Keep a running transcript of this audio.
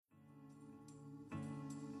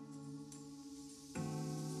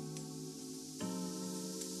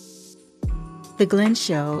The Glenn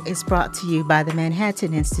Show is brought to you by the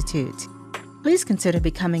Manhattan Institute. Please consider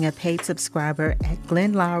becoming a paid subscriber at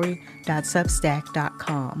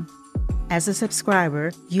glennloury.substack.com. As a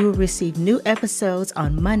subscriber, you will receive new episodes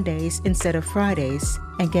on Mondays instead of Fridays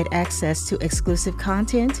and get access to exclusive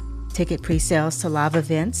content, ticket pre-sales to live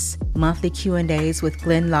events, monthly Q&As with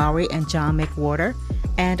Glenn Loury and John McWhorter,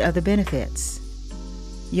 and other benefits.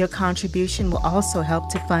 Your contribution will also help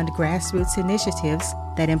to fund grassroots initiatives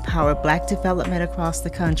that empower Black development across the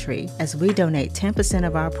country as we donate 10%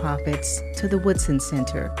 of our profits to the Woodson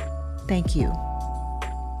Center. Thank you.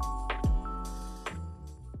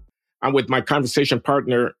 I'm with my conversation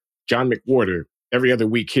partner, John McWhorter, every other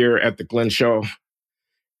week here at The Glenn Show.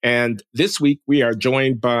 And this week, we are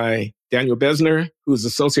joined by Daniel Bessner, who's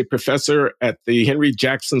associate professor at the Henry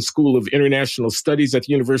Jackson School of International Studies at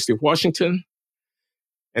the University of Washington,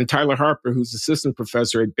 and Tyler Harper, who's assistant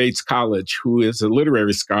professor at Bates College, who is a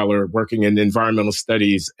literary scholar working in environmental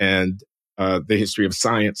studies and the history of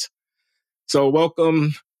science. So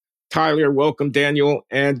welcome, Tyler. Welcome, Daniel.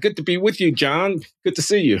 And good to be with you, John. Good to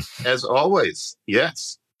see you. As always,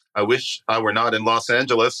 yes. I wish I were not in Los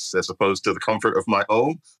Angeles as opposed to the comfort of my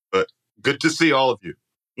home, but good to see all of you.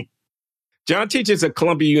 John teaches at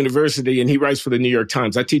Columbia University, and he writes for the New York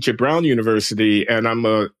Times. I teach at Brown University, and I'm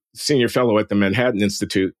a senior fellow at the Manhattan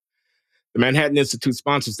Institute. The Manhattan Institute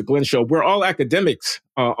sponsors The Glenn Show. We're all academics,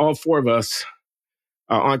 all four of us,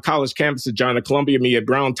 on college campuses. John at Columbia, me at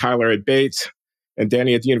Brown, Tyler at Bates, and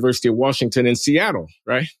Danny at the University of Washington in Seattle,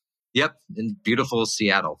 right? Yep, in beautiful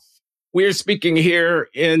Seattle. We're speaking here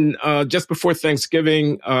in just before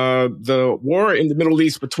Thanksgiving. The war in the Middle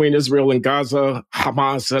East between Israel and Gaza,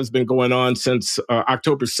 Hamas, has been going on since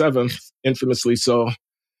October 7th, infamously so.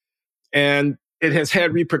 And it has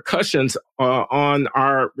had repercussions on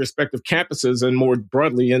our respective campuses and more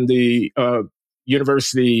broadly in the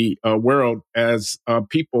university world as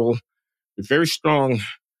people with very strong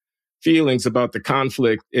feelings about the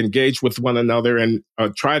conflict engage with one another and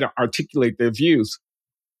try to articulate their views.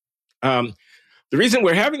 The reason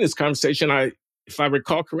we're having this conversation, if I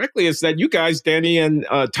recall correctly, is that you guys, Danny and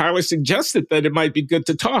Tyler, suggested that it might be good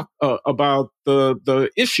to talk about the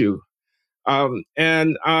issue.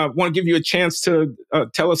 And I want to give you a chance to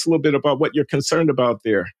tell us a little bit about what you're concerned about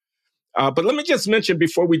there. But let me just mention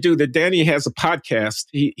before we do that Danny has a podcast.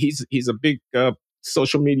 He's a big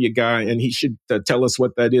social media guy, and he should tell us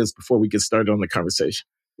what that is before we get started on the conversation.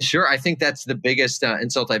 Sure. I think that's the biggest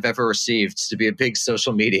insult I've ever received, to be a big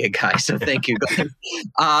social media guy. So thank you.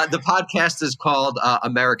 The podcast is called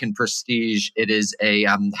American Prestige. It is a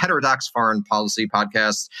heterodox foreign policy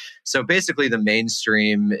podcast. So basically, the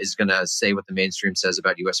mainstream is going to say what the mainstream says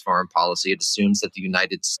about U.S. foreign policy. It assumes that the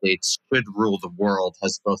United States should rule the world,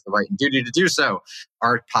 has both the right and duty to do so.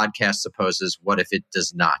 Our podcast supposes, what if it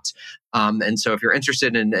does not? And so if you're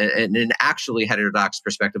interested in an actually heterodox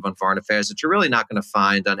perspective on foreign affairs that you're really not going to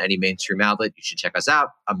find on any mainstream outlet, you should check us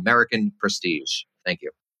out, American Prestige. Thank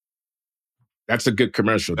you. That's a good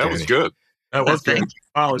commercial, That Danny. was good. That was Thank good. you.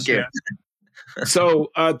 Oh, Thank you.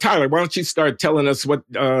 So, Tyler, why don't you start telling us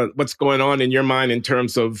what's going on in your mind in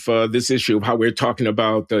terms of this issue of how we're talking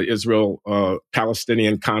about the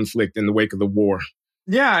Israel-Palestinian conflict in the wake of the war?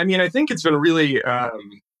 Yeah, I mean, I think it's been really,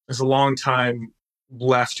 as a long time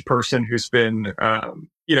left person who's been,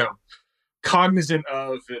 cognizant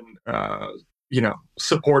of and,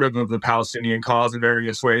 supportive of the Palestinian cause in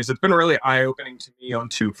various ways. It's been really eye-opening to me on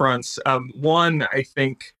two fronts. One, I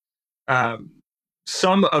think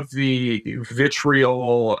some of the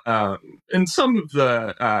vitriol and some of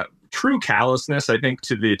the true callousness, I think,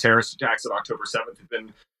 to the terrorist attacks of October 7th have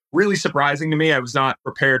been really surprising to me. I was not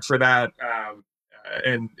prepared for that.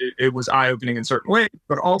 And it was eye-opening in certain ways,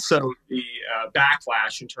 but also the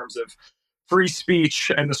backlash in terms of free speech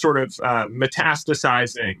and the sort of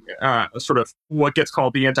metastasizing, sort of what gets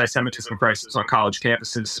called the antisemitism crisis on college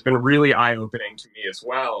campuses has been really eye-opening to me as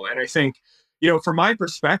well. And I think, from my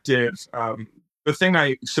perspective, the thing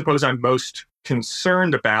I suppose I'm most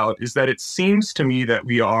concerned about is that it seems to me that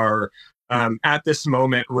we are at this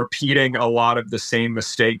moment repeating a lot of the same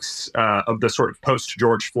mistakes of the sort of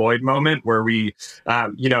post-George Floyd moment where we,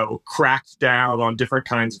 cracked down on different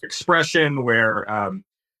kinds of expression, where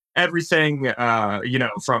everything,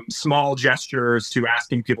 from small gestures to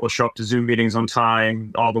asking people to show up to Zoom meetings on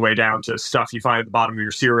time, all the way down to stuff you find at the bottom of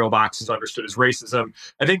your cereal box is understood as racism.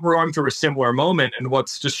 I think we're going through a similar moment. And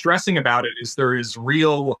what's distressing about it is there is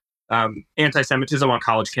real anti-Semitism on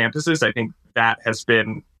college campuses. I think that has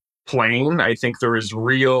been plain. I think there is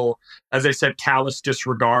real, as I said, callous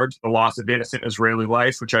disregard to the loss of innocent Israeli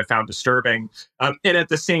life, which I found disturbing. And at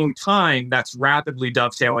the same time, that's rapidly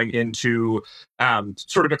dovetailing into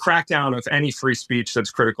sort of a crackdown of any free speech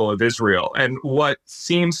that's critical of Israel. And what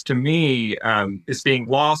seems to me is being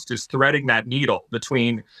lost is threading that needle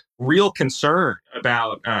between real concern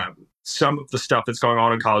about some of the stuff that's going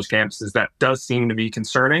on college campuses that does seem to be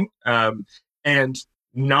concerning, and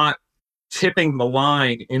not tipping the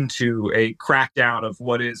line into a crackdown of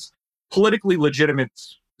what is politically legitimate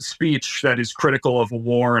speech that is critical of a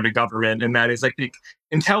war and a government, and that is, I think,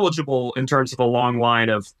 intelligible in terms of a long line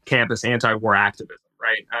of campus anti-war activism,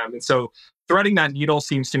 right? And so threading that needle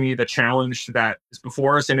seems to me the challenge that is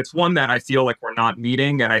before us, and it's one that I feel like we're not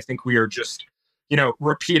meeting, and I think we are just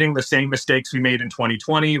repeating the same mistakes we made in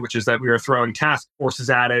 2020, which is that we are throwing task forces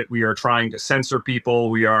at it. We are trying to censor people.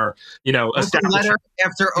 We are, open letter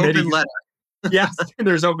after open letter. Yes,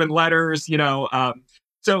 there's open letters,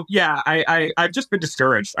 So yeah, I've just been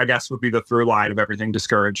discouraged, I guess, would be the through line of everything.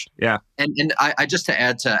 Discouraged. Yeah. And I just, to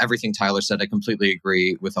add to everything Tyler said, I completely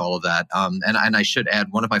agree with all of that. And I should add,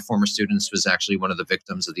 one of my former students was actually one of the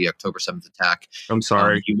victims of the October 7th attack. I'm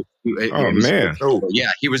sorry. Man.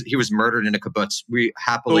 Yeah, he was murdered in a kibbutz. We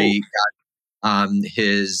happily got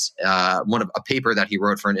his a paper that he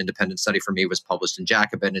wrote for an independent study for me was published in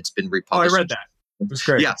Jacobin. It's been republished. I read that. It was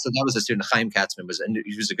great. Yeah, so that was a student. Chaim Katzman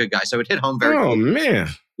he was a good guy. So it hit home very. Oh, man.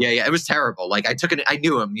 Yeah, it was terrible. Like I took it, I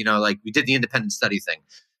knew him. We did the independent study thing.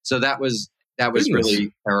 So that was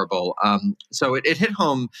really terrible. So it hit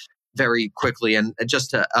home very quickly. And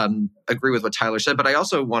just to agree with what Tyler said, but I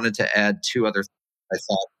also wanted to add two other things I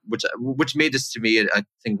thought, which made this to me a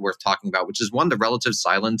thing worth talking about, which is one, the relative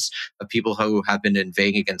silence of people who have been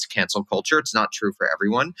inveighing against cancel culture. It's not true for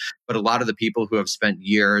everyone, but a lot of the people who have spent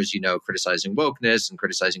years, criticizing wokeness and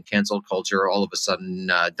criticizing cancel culture, all of a sudden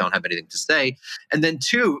don't have anything to say. And then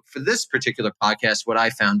two, for this particular podcast, what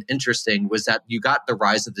I found interesting was that you got the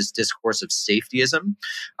rise of this discourse of safetyism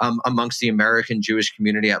amongst the American Jewish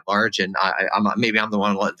community at large. And maybe I'm the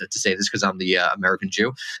one to say this because I'm the American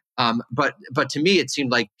Jew. But to me, it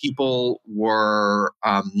seemed like people were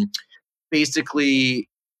basically,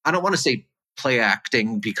 I don't want to say play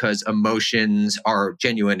acting because emotions are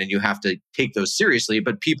genuine and you have to take those seriously,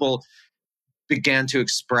 but people began to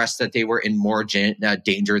express that they were in more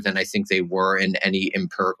danger than I think they were in any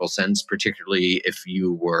empirical sense, particularly if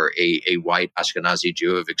you were a white Ashkenazi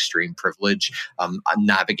Jew of extreme privilege,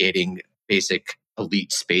 navigating basic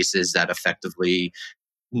elite spaces that effectively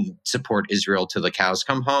support Israel till the cows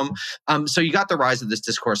come home. So you got the rise of this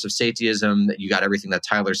discourse of safetyism, you got everything that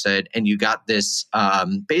Tyler said, and you got this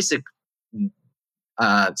basic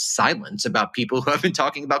silence about people who have been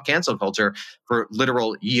talking about cancel culture for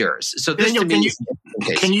literal years. So this Daniel,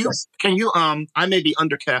 can you I may be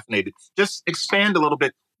undercaffeinated. Just expand a little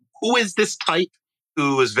bit. Who is this type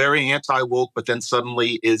who is very anti-woke, but then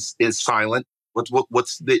suddenly is silent?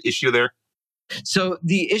 What's the issue there? So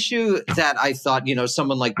the issue that I thought,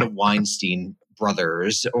 someone like the Weinstein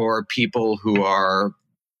brothers or people who are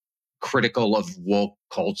critical of woke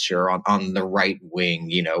culture on the right wing,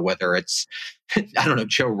 whether it's, I don't know,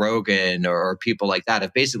 Joe Rogan or people like that,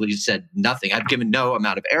 have basically said nothing. I've given no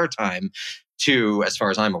amount of airtime to, as far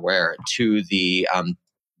as I'm aware, to the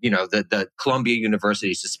the Columbia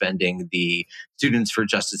University suspending the Students for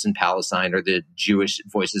Justice in Palestine or the Jewish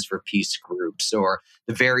Voices for Peace groups or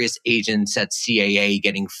the various agents at CAA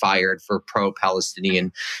getting fired for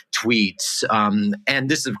pro-Palestinian tweets. And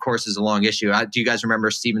this, of course, is a long issue. Do you guys remember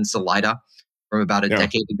Stephen Salida from about a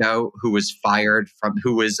decade ago, who was fired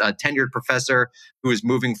who was a tenured professor who was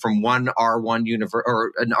moving from one R1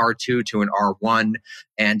 or an R2 to an R1.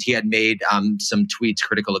 And he had made some tweets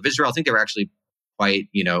critical of Israel. I think they were actually quite,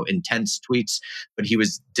 intense tweets, but he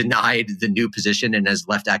was denied the new position and has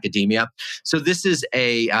left academia. So this is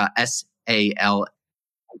a SALTA,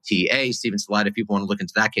 Stephen Salida, if people want to look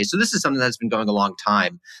into that case. So this is something that's been going a long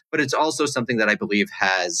time, but it's also something that I believe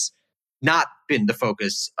has not been the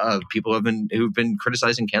focus of people who've been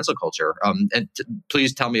criticizing cancel culture. And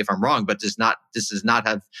please tell me if I'm wrong, but this does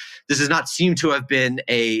not seem to have been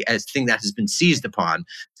a thing that has been seized upon.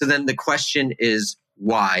 So then the question is,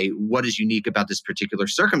 why? What is unique about this particular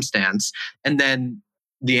circumstance? And then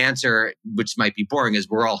the answer, which might be boring, is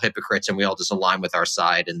we're all hypocrites and we all just align with our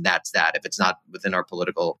side, and that's that. If it's not within our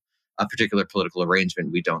particular political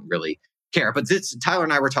arrangement, we don't really care. But Tyler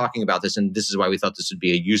and I were talking about this, and this is why we thought this would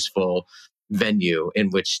be a useful venue in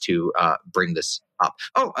which to bring this up.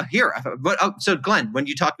 So Glenn, when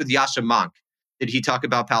you talked with Yasha Monk, Did he talk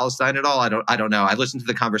about Palestine at all? I don't know. I listened to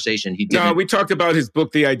the conversation. He didn't. No, we talked about his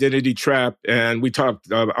book, The Identity Trap, and we talked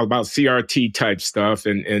about CRT type stuff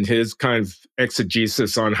and his kind of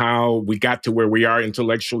exegesis on how we got to where we are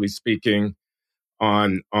intellectually speaking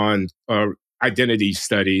on identity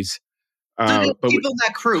studies. So people in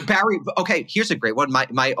that crew, Barry. Okay, here's a great one.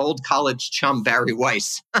 My old college chum, Barry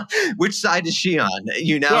Weiss. Which side is she on?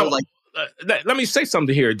 Let me say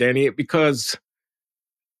something here, Danny, because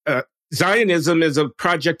Zionism is a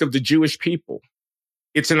project of the Jewish people.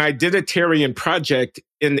 It's an identitarian project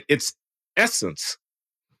in its essence.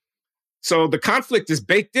 So the conflict is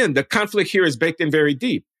baked in. The conflict here is baked in very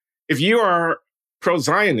deep. If you are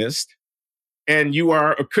pro-Zionist and you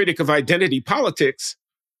are a critic of identity politics,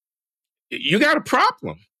 you got a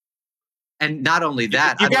problem. And not only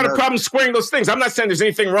that, you got a problem squaring those things. I'm not saying there's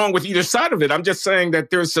anything wrong with either side of it. I'm just saying that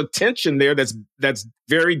there's a tension there that's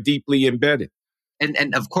very deeply embedded.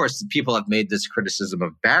 And of course, people have made this criticism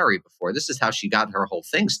of Barry before. This is how she got her whole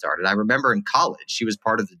thing started. I remember in college, she was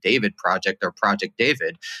part of the David Project, or Project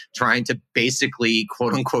David, trying to basically,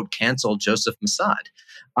 quote unquote, cancel Joseph Mossad.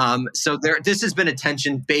 So this has been a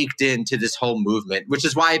tension baked into this whole movement, which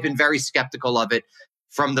is why I've been very skeptical of it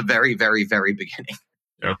from the very, very, very beginning.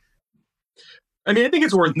 Yeah. I mean, I think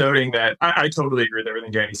it's worth noting that I totally agree with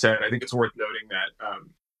everything Danny said. I think it's worth noting that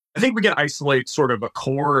I think we can isolate sort of a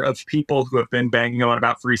core of people who have been banging on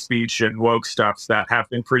about free speech and woke stuff that have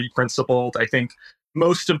been pretty principled. I think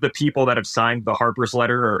most of the people that have signed the Harper's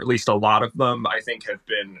letter, or at least a lot of them, I think have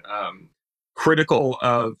been critical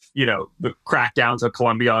of, the crackdowns of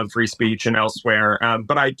Colombia on free speech and elsewhere.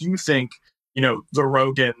 But I do think, the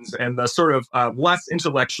Rogans and the sort of less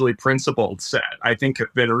intellectually principled set, I think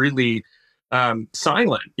have been really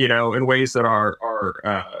silent, in ways that are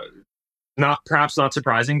perhaps not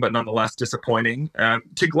surprising, but nonetheless disappointing.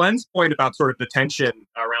 To Glenn's point about sort of the tension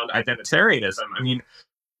around identitarianism, I mean,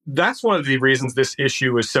 that's one of the reasons this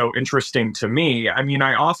issue is so interesting to me. I mean,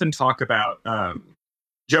 I often talk about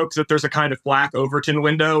jokes that there's a kind of black Overton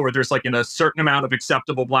window where there's like a certain amount of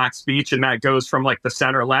acceptable black speech, and that goes from like the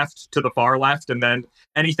center left to the far left, and then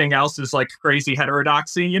anything else is like crazy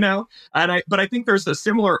heterodoxy, But I think there's a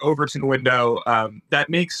similar Overton window that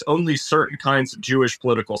makes only certain kinds of Jewish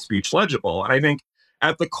political speech legible. And I think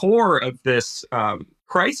at the core of this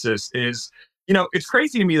crisis is, it's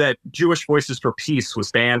crazy to me that Jewish Voices for Peace was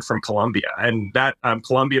banned from Columbia, and that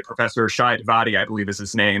Columbia professor Shai Dvadi, I believe is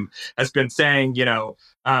his name, has been saying,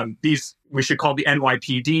 we should call the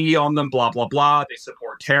NYPD on them, blah, blah, blah. They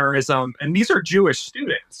support terrorism. And these are Jewish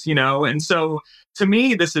students, And so to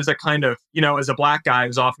me, this is a kind of, as a black guy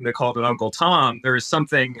who's often called an Uncle Tom, there is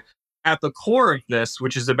something at the core of this,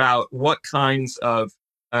 which is about what kinds of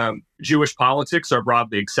Jewish politics are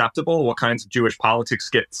broadly acceptable, what kinds of Jewish politics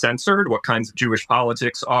get censored, what kinds of Jewish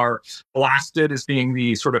politics are blasted as being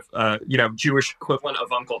the sort of, Jewish equivalent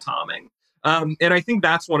of Uncle Tomming. And I think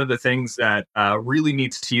that's one of the things that really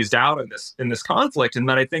needs teased out in this conflict, and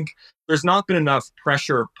that I think there's not been enough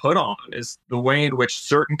pressure put on, is the way in which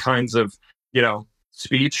certain kinds of,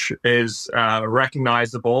 speech is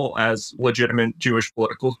recognizable as legitimate Jewish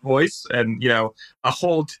political voice, and, a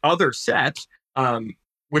whole other set,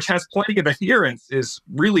 which has plenty of adherents, is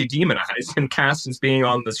really demonized and cast as being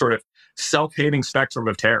on the sort of self-hating spectrum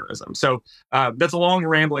of terrorism. So that's a long,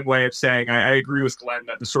 rambling way of saying I agree with Glenn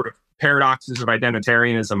that the sort of paradoxes of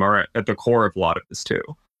identitarianism are at the core of a lot of this too.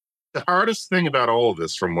 The hardest thing about all of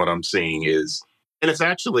this, from what I'm seeing, is, and it's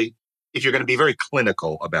actually, if you're going to be very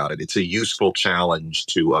clinical about it, it's a useful challenge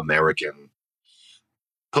to American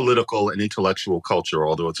political and intellectual culture,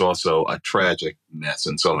 although it's also a tragic mess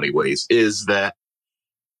in so many ways, is that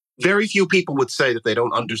very few people would say that they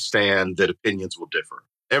don't understand that opinions will differ.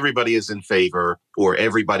 Everybody is in favor, or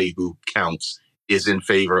everybody who counts is in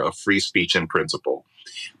favor of free speech in principle.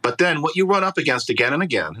 But then what you run up against again and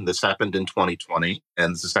again, and this happened in 2020,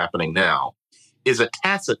 and this is happening now, is a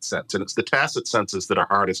tacit sense. And it's the tacit senses that are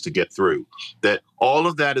hardest to get through. That all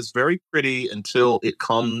of that is very pretty until it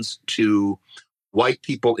comes to white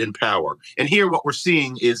people in power. And here what we're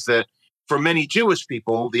seeing is that for many Jewish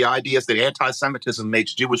people, the idea is that anti-Semitism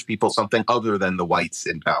makes Jewish people something other than the whites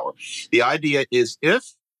in power. The idea is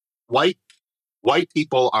if white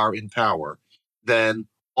people are in power, then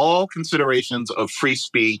all considerations of free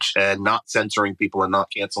speech and not censoring people and not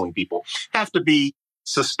canceling people have to be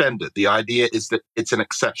suspended. The idea is that it's an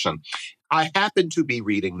exception. I happen to be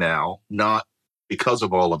reading now, not because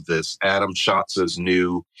of all of this, Adam Schatz's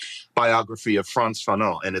new biography of Frantz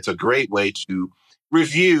Fanon, and it's a great way to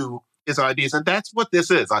review his ideas. And that's what this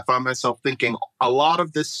is. I find myself thinking a lot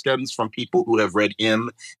of this stems from people who have read him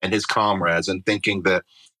and his comrades, and thinking that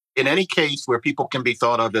in any case where people can be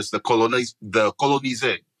thought of as the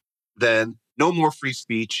colonisé, then no more free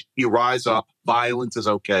speech. You rise up, violence is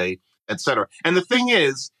okay, etc. And the thing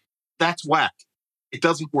is, that's whack. It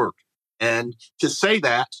doesn't work. And to say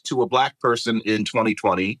that to a Black person in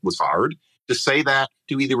 2020 was hard. To say that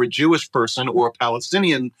to either a Jewish person or a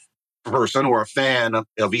Palestinian person or a fan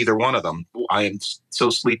of either one of them, I am so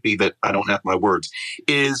sleepy that I don't have my words,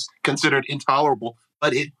 is considered intolerable.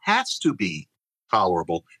 But it has to be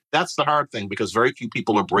tolerable. That's the hard thing, because very few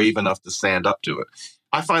people are brave enough to stand up to it.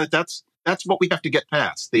 I find that that's what we have to get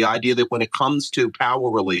past. The idea that when it comes to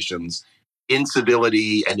power relations,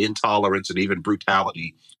 incivility and intolerance and even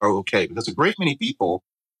brutality are okay. Because a great many people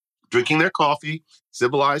drinking their coffee,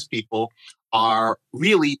 civilized people, are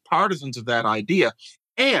really partisans of that idea.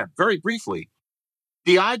 And very briefly,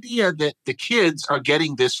 the idea that the kids are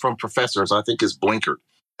getting this from professors, I think, is blinkered.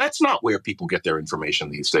 That's not where people get their information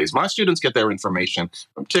these days. My students get their information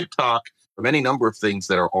from TikTok, from any number of things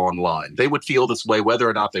that are online. They would feel this way whether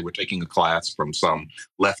or not they were taking a class from some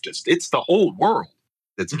leftist. It's the whole world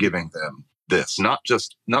that's giving them this, not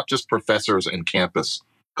just professors and campus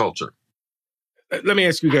culture. Let me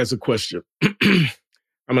ask you guys a question.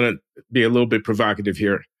 I'm going to be a little bit provocative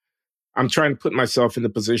here. I'm trying to put myself in the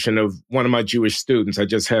position of one of my Jewish students. I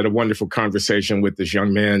just had a wonderful conversation with this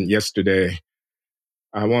young man yesterday.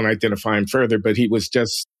 I won't identify him further, but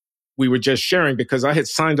we were just sharing, because I had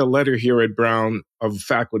signed a letter here at Brown of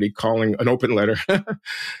faculty calling an open letter,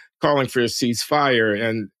 calling for a ceasefire,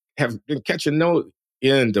 and have been catching no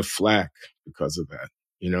end of flack because of that,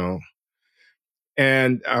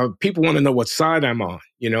 And people want to know what side I'm on,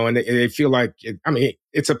 and they feel like,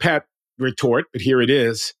 it's a pat retort, but here it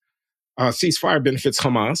is. Ceasefire benefits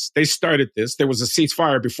Hamas. They started this. There was a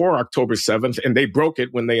ceasefire before October 7th, and they broke it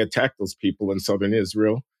when they attacked those people in southern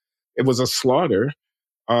Israel. It was a slaughter.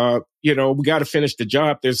 We got to finish the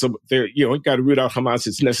job. We got to root out Hamas.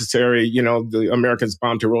 It's necessary. The Americans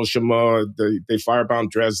bombed Hiroshima. They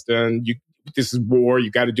firebombed Dresden. This is war.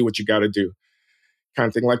 You got to do what you got to do, kind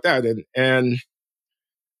of thing like that. And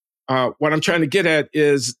what I'm trying to get at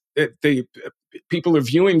is that people are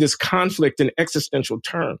viewing this conflict in existential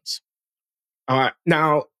terms.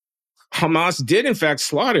 Now, Hamas did, in fact,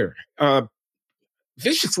 slaughter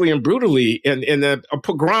viciously and brutally in a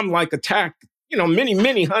pogrom-like attack, many,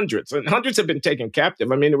 many hundreds. And hundreds have been taken captive.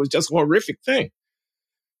 It was just a horrific thing.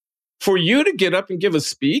 For you to get up and give a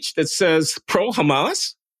speech that says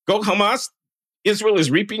pro-Hamas, go Hamas, Israel is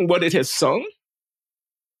reaping what it has sown,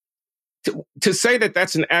 to say that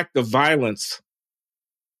that's an act of violence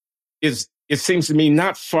it seems to me,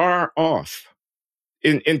 not far off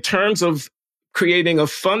in terms of creating a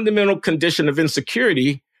fundamental condition of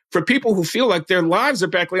insecurity for people who feel like their lives are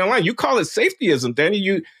back on line. You call it safetyism,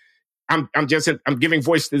 Danny. I'm giving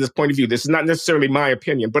voice to this point of view. This is not necessarily my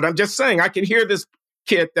opinion, but I'm just saying I can hear this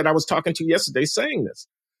kid that I was talking to yesterday saying this.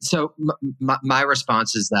 So my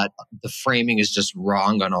response is that the framing is just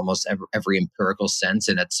wrong on almost every empirical sense.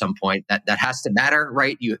 And at some point that has to matter,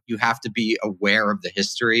 right? You have to be aware of the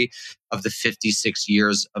history of the 56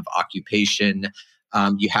 years of occupation.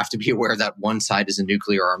 You have to be aware that one side is a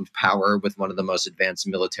nuclear armed power with one of the most advanced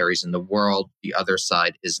militaries in the world. The other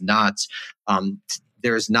side is not.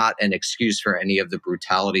 There's not an excuse for any of the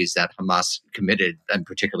brutalities that Hamas committed, and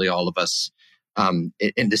particularly all of us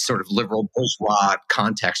in this sort of liberal bourgeois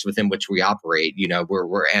context within which we operate.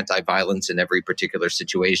 We're anti-violence in every particular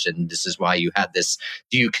situation. This is why you had this,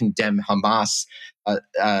 do you condemn Hamas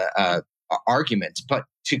argument. But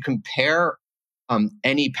to compare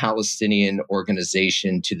any Palestinian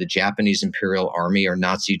organization to the Japanese Imperial Army or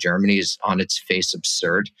Nazi Germany is on its face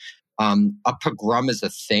absurd. A pogrom is a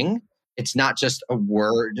thing. It's not just a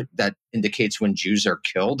word that indicates when Jews are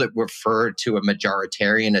killed. It referred to a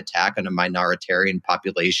majoritarian attack on a minoritarian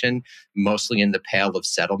population, mostly in the Pale of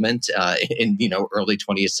Settlement in early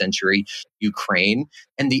 20th century Ukraine.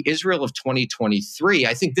 And the Israel of 2023,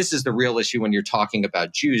 I think this is the real issue when you're talking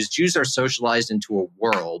about Jews. Jews are socialized into a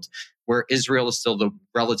world where Israel is still the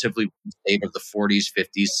relatively state of the 40s,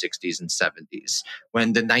 50s, 60s, and 70s,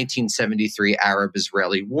 when the 1973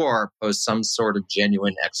 Arab-Israeli War posed some sort of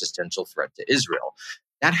genuine existential threat to Israel.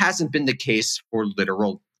 That hasn't been the case for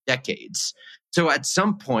literal decades. So at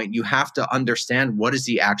some point, you have to understand what is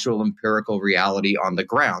the actual empirical reality on the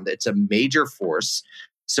ground. It's a major force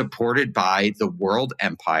supported by the world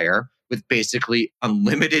empire with basically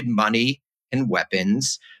unlimited money and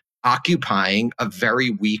weapons, occupying a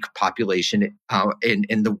very weak population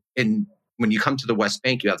in when you come to the West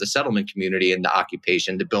Bank, you have the settlement community and the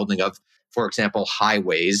occupation, the building of, for example,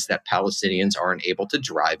 highways that Palestinians aren't able to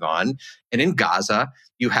drive on. And in Gaza,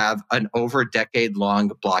 you have an over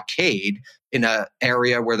decade-long blockade in an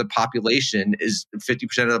area where the population is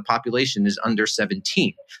 50% of the population is under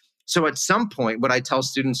 17. So at some point, what I tell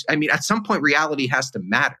students, at some point, reality has to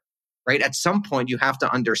matter, right? At some point, you have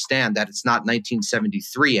to understand that it's not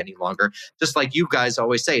 1973 any longer. Just like you guys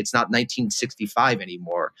always say, it's not 1965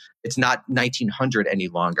 anymore. It's not 1900 any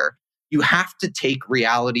longer. You have to take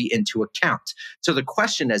reality into account. So the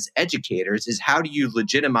question as educators is, how do you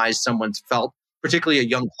legitimize someone's felt, particularly a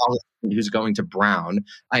young Palestinian who's going to Brown,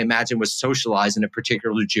 I imagine was socialized in a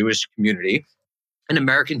particular Jewish community, an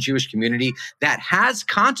American Jewish community that has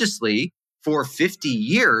consciously for 50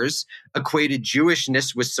 years equated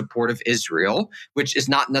Jewishness with support of Israel, which is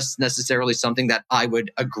not necessarily something that I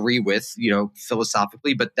would agree with,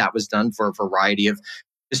 philosophically, but that was done for a variety of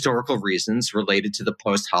historical reasons related to the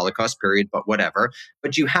post-Holocaust period, but whatever.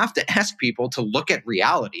 But you have to ask people to look at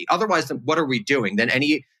reality. Otherwise, then what are we doing? Then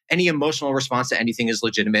any emotional response to anything is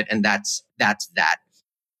legitimate, and that's that.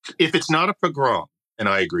 If it's not a pogrom, and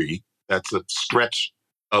I agree, that's a stretch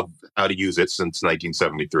of how to use it since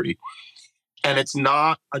 1973, and it's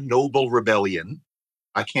not a noble rebellion,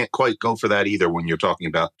 I can't quite go for that either when you're talking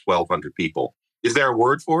about 1,200 people. Is there a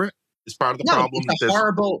word for it? Is part of the problem? It's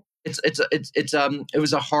horrible. It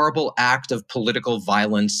was a horrible act of political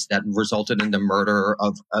violence that resulted in the murder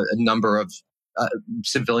of a number of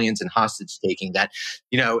civilians and hostage taking that,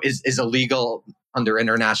 is illegal under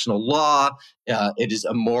international law. It is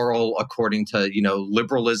immoral according to,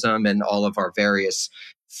 liberalism and all of our various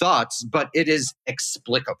thoughts, but it is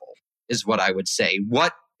explicable, is what I would say.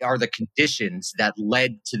 What are the conditions that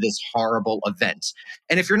led to this horrible event?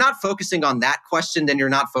 And if you're not focusing on that question, then you're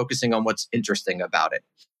not focusing on what's interesting about it,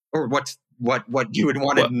 or what you would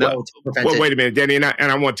want to know to prevent it. Wait a minute, Danny, and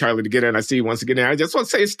I want Charlie to get in. I see he wants to get in. I just want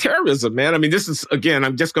to say it's terrorism, man. This is, again,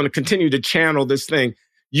 I'm just going to continue to channel this thing.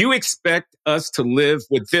 You expect us to live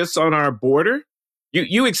with this on our border?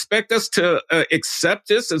 You expect us to accept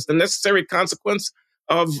this as the necessary consequence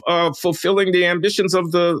of fulfilling the ambitions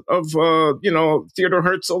of Theodore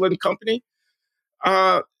Herzl and company?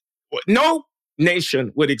 No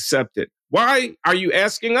nation would accept it. Why are you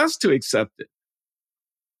asking us to accept it?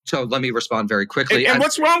 So let me respond very quickly. And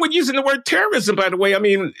what's wrong with using the word terrorism, by the way?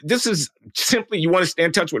 This is simply, you want to stay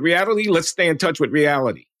in touch with reality? Let's stay in touch with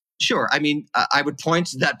reality. Sure. I would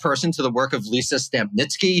point that person to the work of Lisa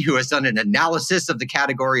Stampnitsky, who has done an analysis of the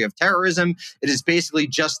category of terrorism. It is basically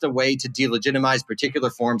just a way to delegitimize particular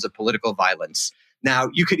forms of political violence.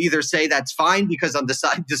 Now, you could either say that's fine because on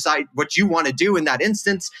decide what you want to do in that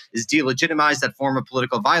instance is delegitimize that form of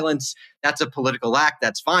political violence. That's a political act.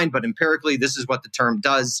 That's fine. But empirically, this is what the term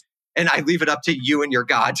does. And I leave it up to you and your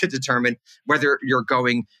God to determine whether you're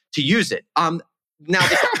going to use it. Now,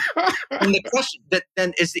 the question that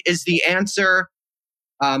then is the answer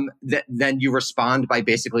that then you respond by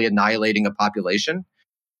basically annihilating a population.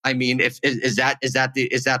 Is that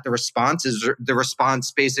the response? Is the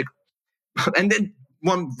response basic? And then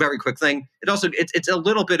one very quick thing. It's a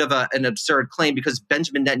little bit of an absurd claim because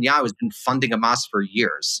Benjamin Netanyahu has been funding Hamas for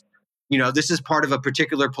years. This is part of a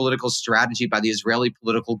particular political strategy by the Israeli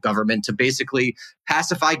political government to basically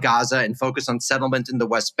pacify Gaza and focus on settlement in the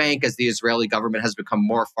West Bank as the Israeli government has become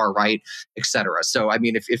more far right, et cetera. So,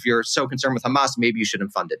 if you're so concerned with Hamas, maybe you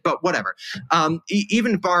shouldn't fund it. But whatever.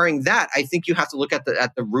 Even barring that, I think you have to look at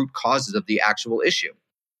the root causes of the actual issue.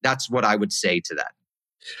 That's what I would say to that.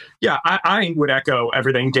 Yeah, I would echo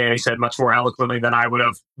everything Danny said much more eloquently than I would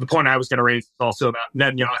have. The point I was going to raise is also about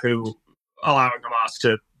Netanyahu allowing Hamas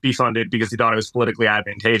to be funded because he thought it was politically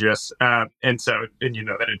advantageous. And then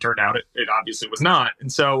it turned out it obviously was not.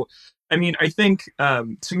 And so, I think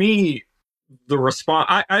to me, the response,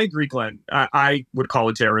 I agree, Glenn. I would call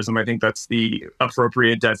it terrorism. I think that's the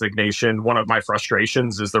appropriate designation. One of my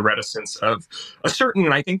frustrations is the reticence of a certain,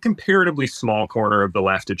 and I think comparatively small corner of the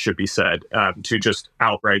left, it should be said, to just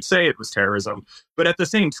outright say it was terrorism. But at the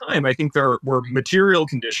same time, I think there were material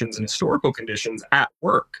conditions and historical conditions at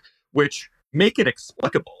work, which make it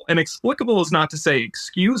explicable. And explicable is not to say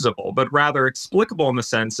excusable, but rather explicable in the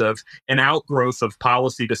sense of an outgrowth of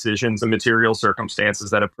policy decisions and material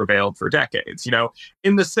circumstances that have prevailed for decades.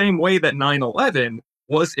 In the same way that 9/11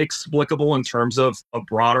 was explicable in terms of a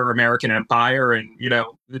broader American empire and,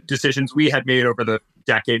 the decisions we had made over the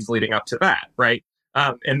decades leading up to that, right?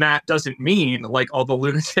 And that doesn't mean like all the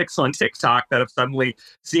lunatics on TikTok that have suddenly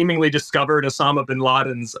seemingly discovered Osama bin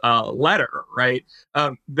Laden's letter, right?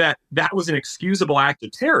 That was an excusable act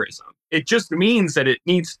of terrorism. It just means that it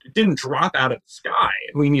didn't drop out of the sky.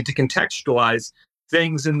 We need to contextualize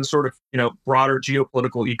things in the sort of, broader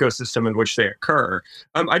geopolitical ecosystem in which they occur.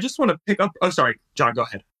 I just want to pick up. Oh, sorry, John, go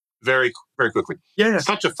ahead. Very, very quickly. Yeah.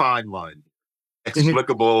 Such a fine line.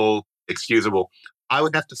 Explicable, excusable. I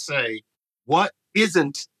would have to say, what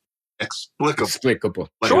isn't explicable?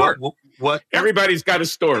 Like, sure. What? Everybody's got a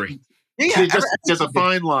story. Yeah, there's a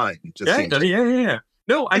fine line. Yeah.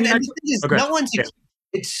 No, I mean, no one's.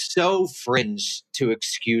 It's so fringe to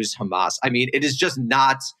excuse Hamas. I mean, it is just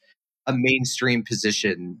not a mainstream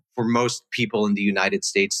position for most people in the United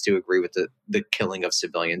States to agree with the killing of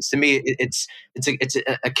civilians. To me, it's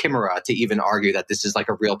a chimera to even argue that this is like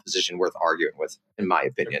a real position worth arguing with, in my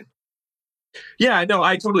opinion. Yeah, no,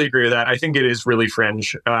 I totally agree with that. I think it is really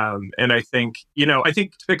fringe. And I think, I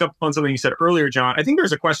think to pick up on something you said earlier, John, I think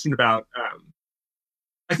there's a question about,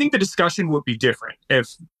 I think the discussion would be different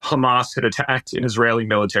if Hamas had attacked an Israeli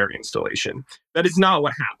military installation. That is not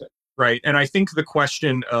what happened, right? And I think the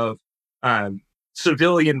question of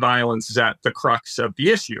civilian violence is at the crux of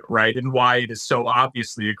the issue, right? And why it is so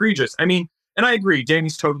obviously egregious. I mean, and I agree,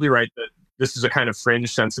 Danny's totally right that this is a kind of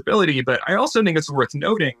fringe sensibility, but I also think it's worth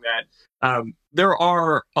noting that there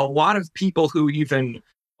are a lot of people who even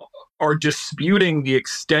are disputing the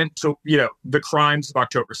extent to, the crimes of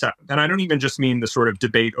October 7th. And I don't even just mean the sort of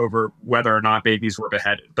debate over whether or not babies were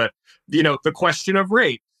beheaded, but, the question of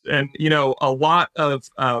rape and, a lot of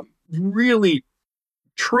really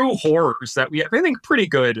true horrors that we have, I think, pretty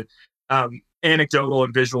good anecdotal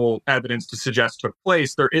and visual evidence to suggest took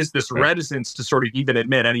place. There is this reticence to sort of even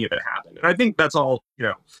admit any of it happened. And I think that's all,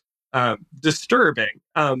 disturbing.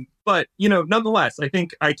 But, nonetheless, I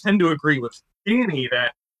think I tend to agree with Danny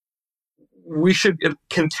that we should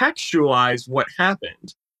contextualize what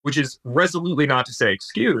happened, which is resolutely not to say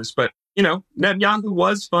excuse, but, Netanyahu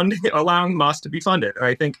was allowing Hamas to be funded. And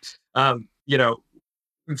I think,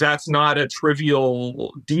 that's not a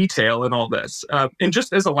trivial detail in all this. And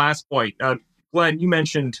just as a last point, Glenn, you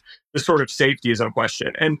mentioned the sort of safetyism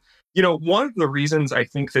question. And, one of the reasons I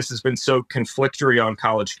think this has been so conflictory on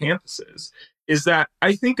college campuses is that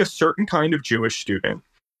I think a certain kind of Jewish student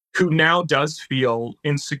who now does feel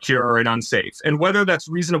insecure and unsafe, and whether that's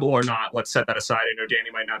reasonable or not, let's set that aside. I know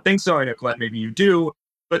Danny might not think so. I know, Glenn, maybe you do.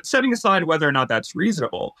 But setting aside whether or not that's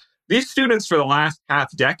reasonable, these students for the last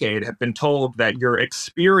half decade have been told that your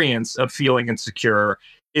experience of feeling insecure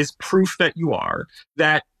is proof that you are,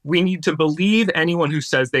 that we need to believe anyone who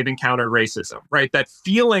says they've encountered racism, right? That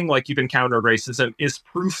feeling like you've encountered racism is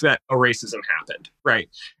proof that a racism happened, right?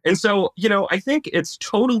 And so, I think it's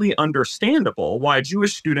totally understandable why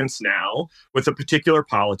Jewish students now, with a particular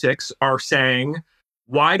politics, are saying,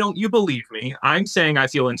 why don't you believe me? I'm saying I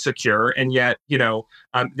feel insecure, and yet,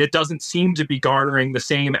 it doesn't seem to be garnering the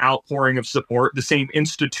same outpouring of support, the same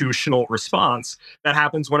institutional response that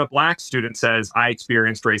happens when a Black student says, I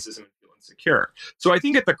experienced racism and feel insecure. So I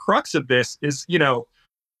think at the crux of this is,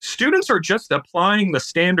 students are just applying the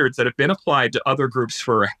standards that have been applied to other groups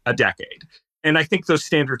for a decade. And I think those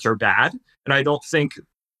standards are bad. And I don't think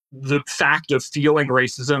the fact of feeling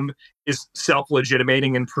racism is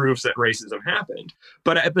self-legitimating and proves that racism happened.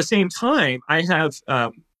 But at the same time, I have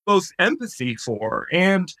both empathy for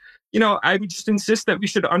and, I would just insist that we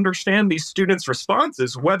should understand these students'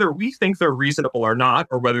 responses, whether we think they're reasonable or not,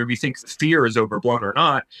 or whether we think the fear is overblown or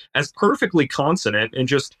not, as perfectly consonant and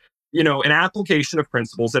just, an application of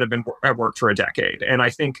principles that have been at work for a decade. And I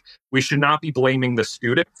think we should not be blaming the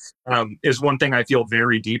students is one thing I feel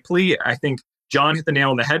very deeply. I think John hit the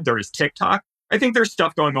nail on the head. There is TikTok. I think there's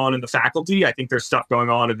stuff going on in the faculty. I think there's stuff going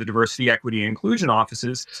on in the diversity, equity, and inclusion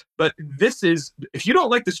offices. But this is, if you don't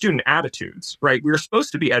like the student attitudes, right, we're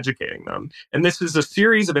supposed to be educating them. And this is a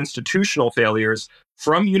series of institutional failures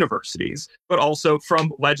from universities, but also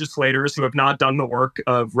from legislators who have not done the work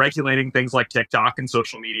of regulating things like TikTok and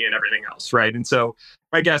social media and everything else, right? And so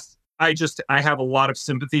I guess I have a lot of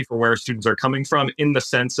sympathy for where students are coming from in the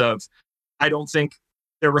sense of, I don't think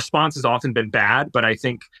their response has often been bad, but I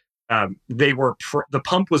think the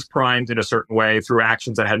pump was primed in a certain way through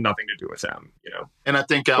actions that had nothing to do with them, And I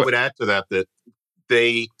think I would add to that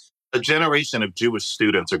a generation of Jewish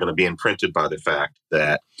students are going to be imprinted by the fact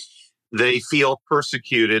that they feel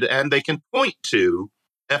persecuted, and they can point to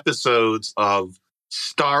episodes of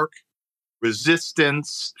stark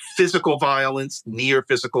resistance, physical violence, near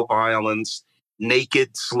physical violence,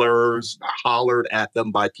 naked slurs hollered at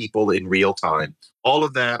them by people in real time. All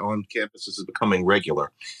of that on campuses is becoming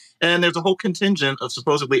regular. And there's a whole contingent of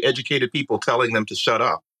supposedly educated people telling them to shut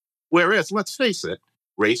up. Whereas, let's face it,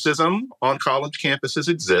 racism on college campuses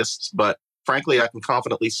exists, but frankly, I can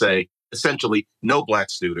confidently say essentially no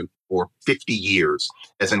Black student for 50 years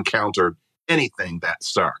has encountered anything that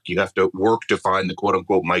stark. You have to work to find the quote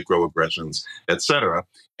unquote microaggressions, etc.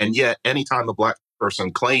 And yet, anytime a Black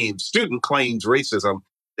student claims racism,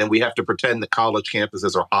 then we have to pretend that college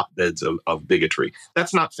campuses are hotbeds of bigotry.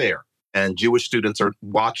 That's not fair. And Jewish students are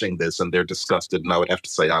watching this and they're disgusted. And I would have to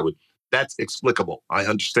say, that's explicable. I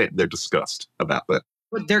understand their disgust about that.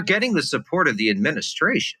 But they're getting the support of the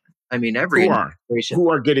administration. I mean, who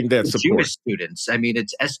are getting that support? Jewish students. I mean,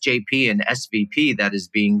 it's SJP and SVP that is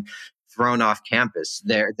being thrown off campus.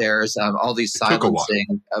 There's all these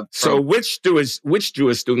silencing. So which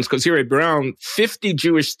Jewish students? Because here at Brown, 50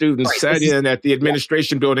 Jewish students sat in at the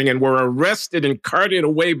administration building and were arrested and carted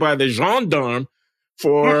away by the gendarme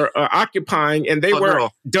for occupying, and they were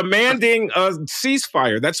demanding a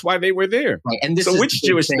ceasefire. That's why they were there. Right. And so which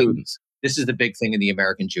Jewish students? This is the big thing in the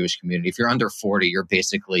American Jewish community. If you're under 40, you're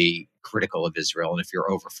basically critical of Israel, and if you're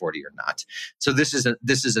over 40, you're not. So this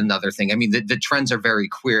is another thing. I mean, the trends are very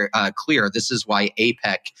clear. This is why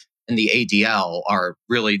APEC and the ADL are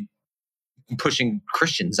really pushing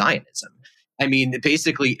Christian Zionism. I mean,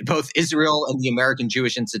 basically, both Israel and the American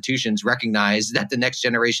Jewish institutions recognize that the next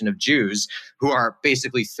generation of Jews, who are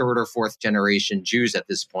basically third or fourth generation Jews at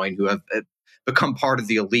this point, who have become part of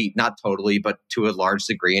the elite, not totally, but to a large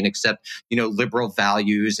degree, and accept, liberal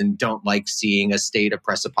values and don't like seeing a state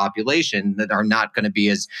oppress a population, that are not going to be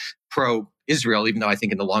as pro-Israel, even though I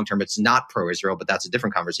think in the long term it's not pro-Israel, but that's a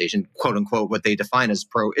different conversation, quote unquote, what they define as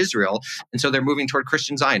pro-Israel. And so they're moving toward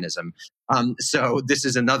Christian Zionism. So this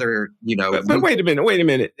is another, But wait a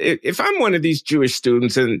minute. If I'm one of these Jewish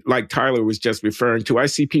students, and like Tyler was just referring to, I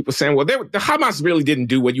see people saying, well, the Hamas really didn't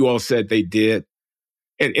do what you all said they did.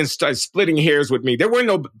 And start splitting hairs with me. There were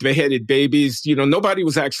no beheaded babies. Nobody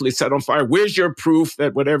was actually set on fire. Where's your proof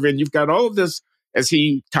that whatever? And you've got all of this, as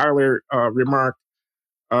Tyler remarked,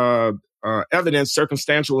 evidence,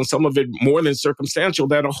 circumstantial, and some of it more than circumstantial,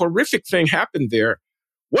 that a horrific thing happened there.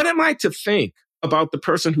 What am I to think about the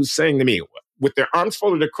person who's saying to me, with their arms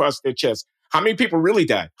folded across their chest, how many people really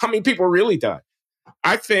died? How many people really died?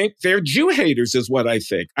 I think they're Jew haters is what I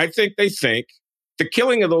think. I think they think the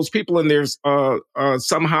killing of those people, and there's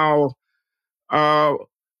somehow, flip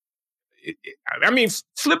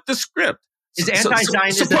the script. Is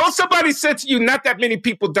anti-Zionism? Suppose somebody said to you, not that many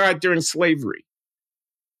people died during slavery.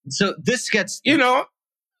 So this gets,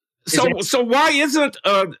 So why isn't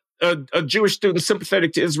a Jewish student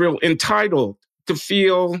sympathetic to Israel entitled to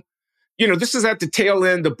feel, this is at the tail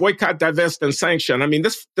end of boycott, divest, and sanction. I mean,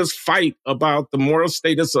 this fight about the moral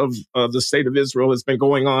status of the state of Israel has been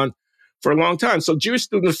going on for a long time. So Jewish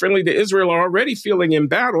students friendly to Israel are already feeling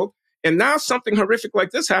embattled. And now something horrific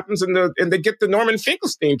like this happens, and they get the Norman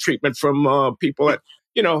Finkelstein treatment from people that,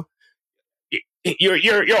 you're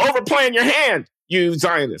overplaying your hand, you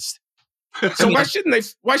Zionist. So why shouldn't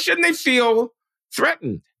they feel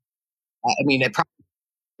threatened? I mean, it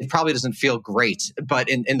probably doesn't feel great, but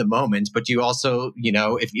in the moment. But you also,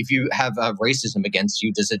 if you have racism against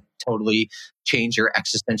you, does it totally change your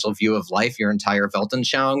existential view of life, your entire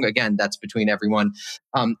Weltanschauung? Again, that's between everyone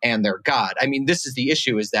and their God. I mean, this is the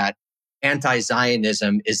issue, is that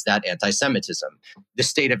anti-Zionism is that anti-Semitism. The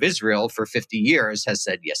state of Israel for 50 years has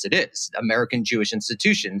said, yes, it is. American Jewish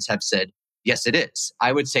institutions have said, yes, it is.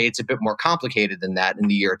 I would say it's a bit more complicated than that in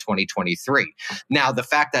the year 2023. Now, the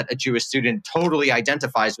fact that a Jewish student totally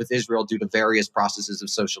identifies with Israel due to various processes of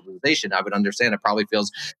socialization, I would understand it probably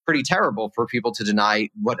feels pretty terrible for people to deny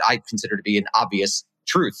what I consider to be an obvious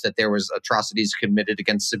truth, that there was atrocities committed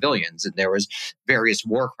against civilians and there was various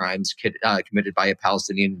war crimes committed by a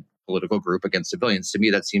Palestinian political group against civilians. To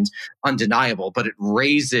me, that seems undeniable, but it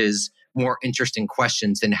raises more interesting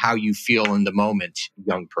questions than how you feel in the moment,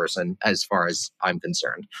 young person, as far as I'm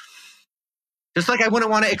concerned. Just like I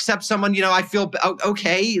wouldn't want to accept someone, I feel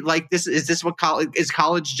okay. Like is this what is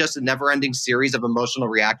college just a never-ending series of emotional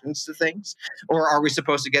reactions to things? Or are we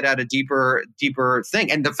supposed to get at a deeper thing?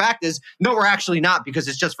 And the fact is, no, we're actually not, because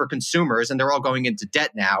it's just for consumers and they're all going into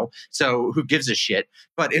debt now. So who gives a shit?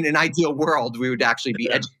 But in an ideal world, we would actually be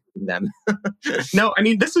educating them. No, I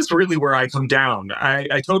mean, this is really where I come down.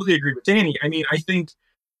 I totally agree with Danny. I mean, I think,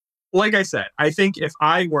 like I said, I think if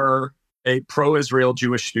I were a pro-Israel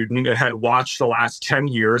Jewish student and had watched the last 10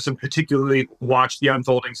 years and particularly watched the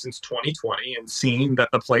unfolding since 2020 and seen that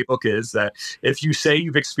the playbook is that if you say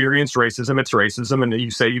you've experienced racism, it's racism. And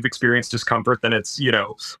you say you've experienced discomfort, then it's,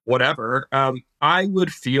 whatever. I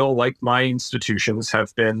would feel like my institutions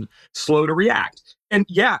have been slow to react. And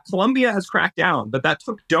yeah, Columbia has cracked down, but that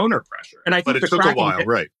took donor pressure. And I think it took a while,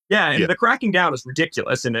 right? Yeah, and the cracking down is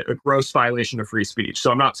ridiculous and a gross violation of free speech. So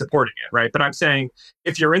I'm not supporting it, right? But I'm saying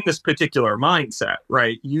if you're in this particular mindset,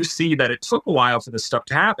 right, you see that it took a while for this stuff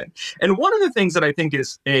to happen. And one of the things that I think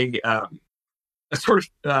is sort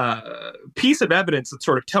of piece of evidence that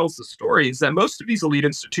sort of tells the story is that most of these elite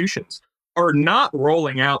institutions are not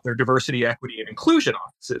rolling out their diversity, equity, and inclusion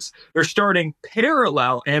offices. They're starting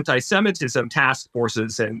parallel anti-Semitism task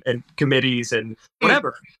forces and committees and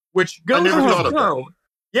whatever, which goes to show,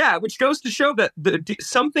 which goes to show that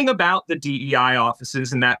something about the DEI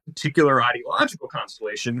offices in that particular ideological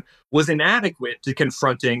constellation was inadequate to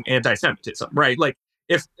confronting anti-Semitism, right? Like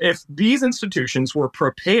if these institutions were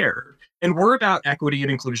prepared and were about equity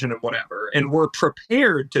and inclusion and whatever, and were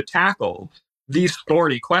prepared to tackle these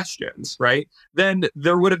thorny questions, right, then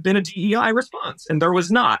there would have been a DEI response, and there was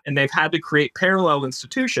not. And they've had to create parallel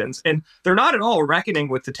institutions, and they're not at all reckoning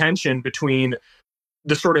with the tension between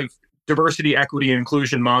the sort of diversity, equity, and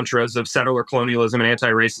inclusion mantras of settler colonialism and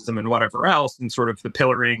anti-racism and whatever else, and sort of the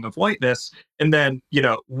pillaring of whiteness, and then,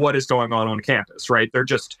 what is going on campus, right? They're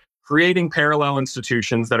just creating parallel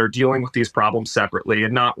institutions that are dealing with these problems separately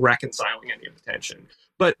and not reconciling any of the tension.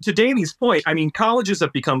 But to Danny's point, I mean, colleges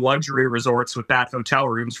have become luxury resorts with bad hotel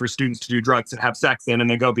rooms for students to do drugs and have sex in, and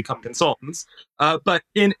then go become consultants. But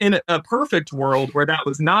in a perfect world where that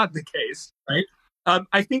was not the case, right,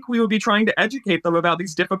 I think we would be trying to educate them about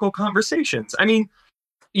these difficult conversations. I mean,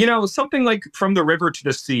 something like From the River to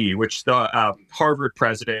the Sea, which the Harvard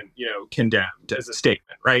president, condemned as a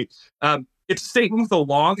statement, right? It's a statement with a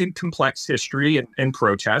long and complex history and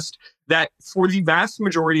protest that for the vast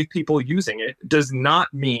majority of people using it does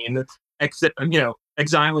not mean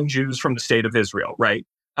exiling Jews from the state of Israel, right?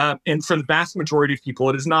 And for the vast majority of people,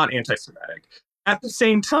 it is not anti-Semitic. At the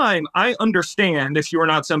same time, I understand if you are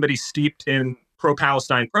not somebody steeped in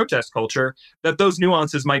pro-Palestine protest culture, that those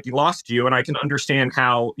nuances might be lost to you. And I can understand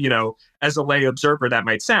how, as a lay observer, that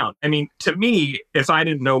might sound. I mean, to me, if I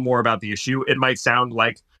didn't know more about the issue, it might sound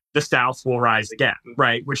like the South will rise again,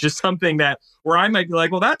 right? Which is something where I might be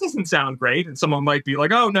like, well, that doesn't sound great. And someone might be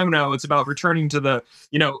like, oh, no, it's about returning to the,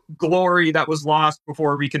 glory that was lost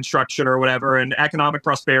before Reconstruction or whatever, and economic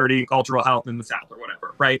prosperity and cultural health in the South or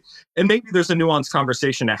whatever, right? And maybe there's a nuanced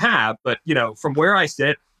conversation to have, but, from where I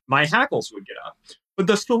sit, my hackles would get up. But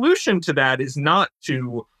the solution to that is not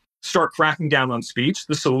to start cracking down on speech.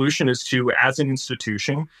 The solution is to, as an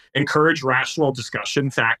institution, encourage rational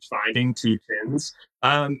discussion, fact-finding, teach-ins,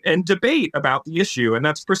 and debate about the issue. And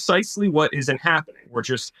that's precisely what isn't happening. We're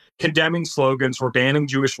just condemning slogans. We're banning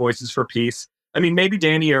Jewish voices for peace. I mean, maybe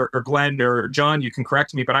Danny or Glenn or John, you can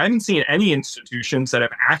correct me, but I haven't seen any institutions that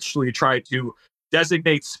have actually tried to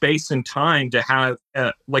designate space and time to have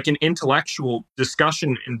an intellectual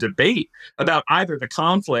discussion and debate about either the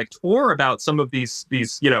conflict or about some of these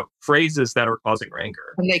phrases that are causing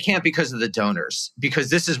rancor. And they can't because of the donors, because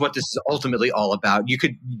this is what this is ultimately all about. You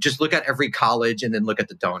could just look at every college and then look at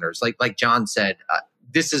the donors. Like John said,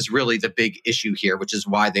 this is really the big issue here, which is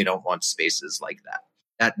why they don't want spaces like that.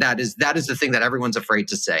 That is the thing that everyone's afraid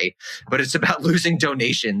to say, but it's about losing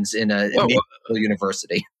donations in a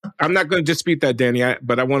university. I'm not going to dispute that, Danny,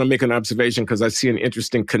 but I want to make an observation because I see an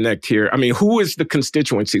interesting connect here. I mean, who is the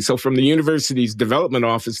constituency? So from the university's development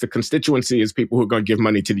office, the constituency is people who are going to give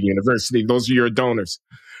money to the university. Those are your donors.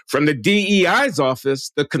 From the DEI's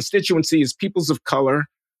office, the constituency is peoples of color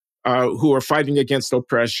who are fighting against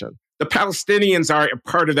oppression. The Palestinians are a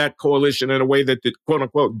part of that coalition in a way that the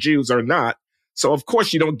quote-unquote Jews are not. So, of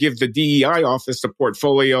course, you don't give the DEI office a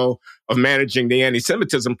portfolio of managing the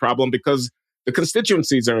anti-Semitism problem because the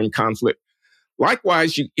constituencies are in conflict.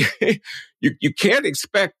 Likewise, you can't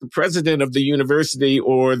expect the president of the university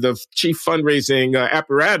or the chief fundraising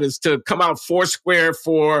apparatus to come out foursquare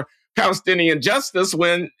for Palestinian justice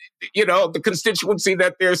when, the constituency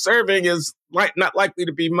that they're serving is not likely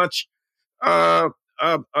to be much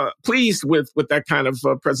pleased with that kind of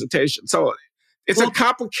presentation. So it's a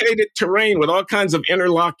complicated terrain with all kinds of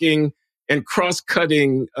interlocking and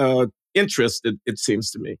cross-cutting interests, it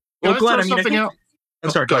seems to me. Well, Glenn, I'm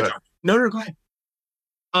sorry, go ahead. No, go ahead.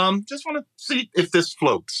 Just want to see if this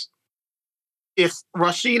floats. If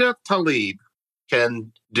Rashida Tlaib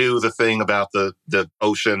can do the thing about the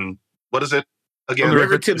ocean, what is it again? From the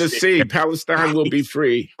river to the sea, Palestine will be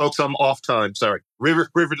free. Folks, I'm off time. Sorry. River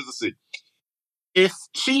to the sea. If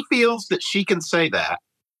she feels that she can say that,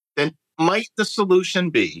 then might the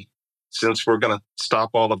solution be, since we're going to stop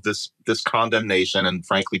all of this condemnation and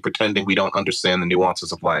frankly pretending we don't understand the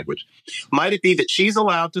nuances of language, might it be that she's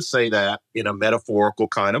allowed to say that in a metaphorical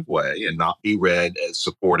kind of way and not be read as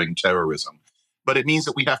supporting terrorism? But it means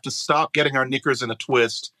that we have to stop getting our knickers in a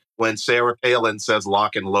twist when Sarah Palin says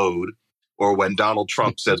lock and load, or when Donald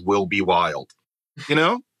Trump says we'll be wild,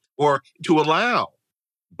 or to allow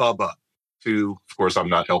Bubba to, of course, I'm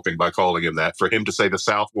not helping by calling him that, for him to say the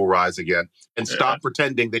South will rise again and stop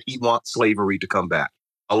pretending that he wants slavery to come back.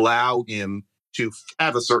 Allow him to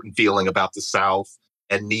have a certain feeling about the South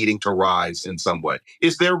and needing to rise in some way.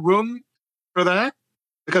 Is there room for that?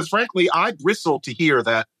 Because frankly, I bristle to hear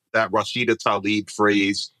that Rashida Tlaib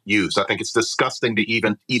phrase used. I think it's disgusting to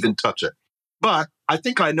even touch it. But I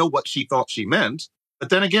think I know what she thought she meant. But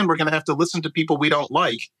then again, we're going to have to listen to people we don't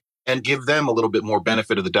like and give them a little bit more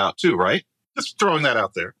benefit of the doubt too, right? Just throwing that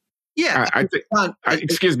out there. Yeah. I think,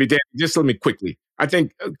 excuse me, Dan, just let me quickly. I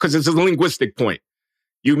think, because it's a linguistic point.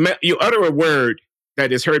 You utter a word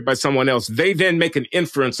that is heard by someone else. They then make an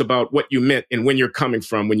inference about what you meant and when you're coming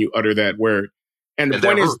from when you utter that word. And the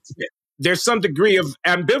point is, there's some degree of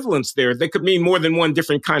ambivalence there. They could mean more than one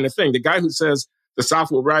different kind of thing. The guy who says the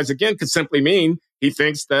South will rise again could simply mean he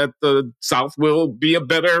thinks that the South will be a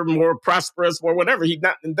better, more prosperous, or whatever. It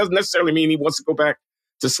doesn't necessarily mean he wants to go back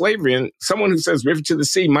to slavery. And someone who says river to the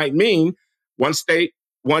sea might mean one state,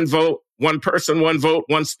 one vote, one person, one vote,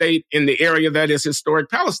 one state in the area that is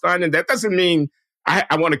historic Palestine. And that doesn't mean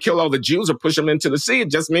I want to kill all the Jews or push them into the sea.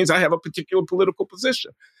 It just means I have a particular political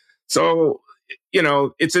position. So,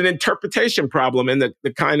 it's an interpretation problem. And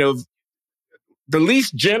the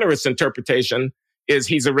least generous interpretation is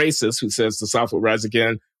he's a racist who says the South will rise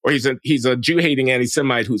again, or he's a Jew-hating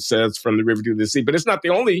anti-Semite who says from the river to the sea. But it's not the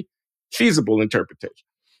only feasible interpretation.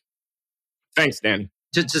 Thanks, Danny.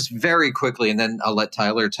 Just very quickly, and then I'll let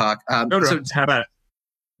Tyler talk. No, so how about it?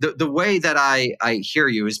 The way that I hear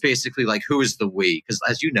you is basically like, who is the we? Because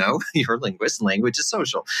as you know, you're a linguist, language is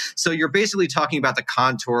social. So you're basically talking about the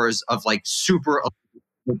contours of like super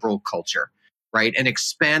liberal culture, right? And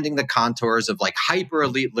expanding the contours of like hyper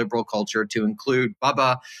elite liberal culture to include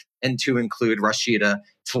Baba and to include Rashida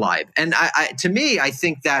Tlaib. And to me, I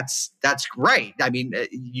think that's great. I mean,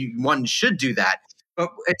 one should do that, but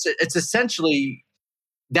it's essentially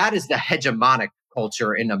that is the hegemonic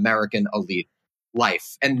culture in American elite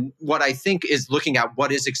life. And what I think is looking at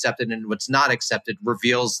what is accepted and what's not accepted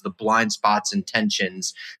reveals the blind spots and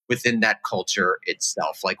tensions within that culture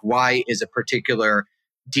itself. Like, why is a particular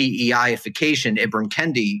DEIification Ibram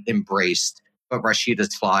Kendi embraced, but Rashida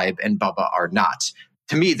Tlaib and Baba are not?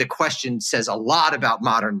 To me, the question says a lot about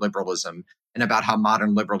modern liberalism and about how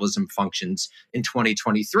modern liberalism functions in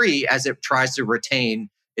 2023 as it tries to retain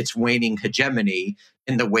its waning hegemony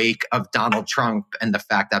in the wake of Donald Trump and the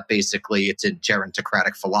fact that basically it's a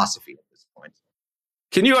gerontocratic philosophy at this point.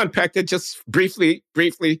 Can you unpack that just briefly?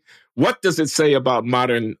 What does it say about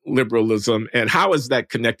modern liberalism and how is that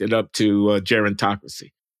connected up to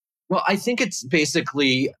gerontocracy? Well, I think it's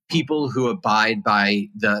basically people who abide by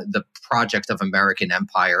the project of American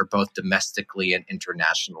empire, both domestically and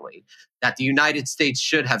internationally, that the United States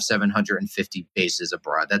should have 750 bases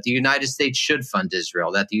abroad, that the United States should fund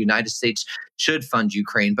Israel, that the United States should fund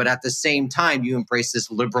Ukraine. But at the same time, you embrace this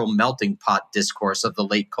liberal melting pot discourse of the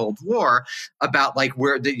late Cold War about like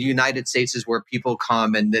where the United States is where people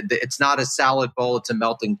come and it's not a salad bowl, it's a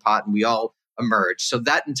melting pot and we all emerge. So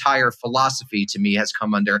that entire philosophy to me has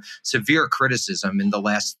come under severe criticism in the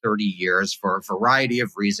last 30 years for a variety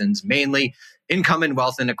of reasons, mainly income and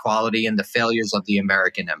wealth inequality and the failures of the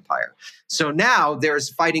American empire. So now there's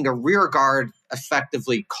fighting a rearguard,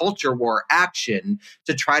 effectively culture war action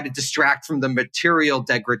to try to distract from the material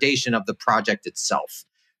degradation of the project itself.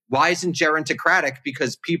 Why isn't gerontocratic?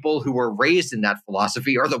 Because people who were raised in that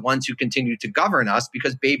philosophy are the ones who continue to govern us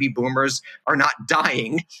because baby boomers are not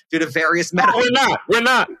dying due to various medical. We're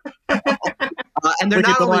not. And they're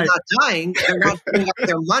not only not dying, they're not giving up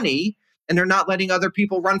their money and they're not letting other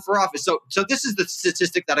people run for office. So this is the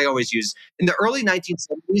statistic that I always use. In the early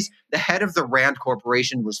 1970s, the head of the Rand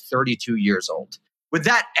Corporation was 32 years old. Would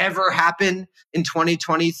that ever happen in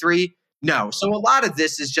 2023? No. So a lot of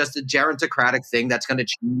this is just a gerontocratic thing that's going to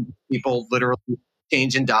change people literally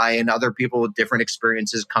change and die and other people with different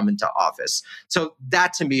experiences come into office. So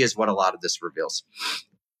that to me is what a lot of this reveals.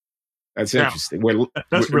 That's interesting.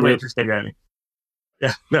 That's really interesting, Annie.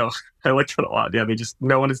 Yeah, no, I like that a lot. Yeah,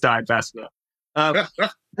 no one has died fast enough.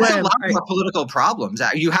 There's a lot more political problems.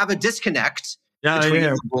 You have a disconnect between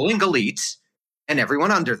the ruling elite and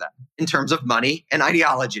everyone under them in terms of money and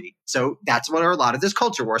ideology. So that's where a lot of this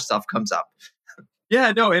culture war stuff comes up.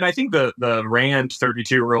 Yeah, no, and I think the Rand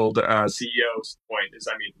 32-year-old CEO's point is,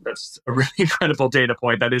 that's a really incredible data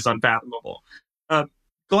point that is unfathomable.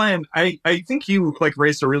 Glenn, I think you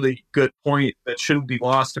raised a really good point that shouldn't be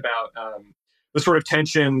lost about the sort of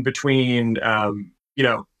tension between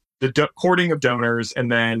the courting of donors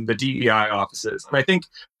and then the DEI offices. And I think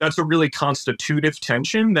that's a really constitutive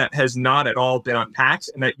tension that has not at all been unpacked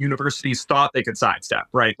and that universities thought they could sidestep,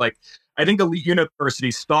 right? I think elite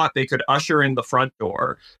universities thought they could usher in the front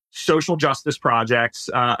door social justice projects,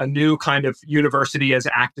 a new kind of university as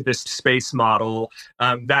activist space model,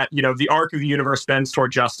 that, the arc of the universe bends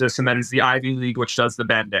toward justice, and then it's the Ivy League which does the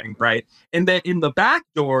bending, right? And then in the back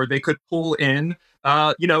door, they could pull in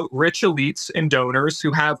rich elites and donors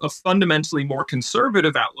who have a fundamentally more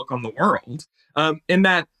conservative outlook on the world, and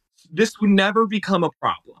that this would never become a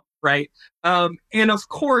problem, right? And of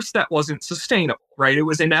course, that wasn't sustainable, right? It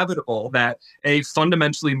was inevitable that a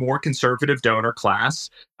fundamentally more conservative donor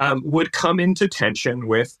class would come into tension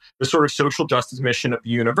with the sort of social justice mission of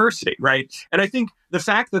the university, right? And I think the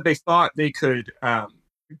fact that they thought they could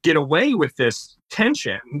get away with this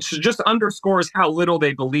tension just underscores how little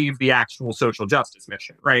they believe the actual social justice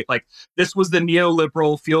mission, right? Like, this was the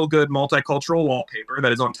neoliberal, feel-good, multicultural wallpaper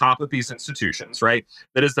that is on top of these institutions, right?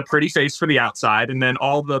 That is the pretty face for the outside, and then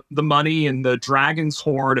all the money and the dragon's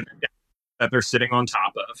hoard that they're sitting on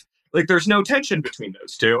top of. Like, there's no tension between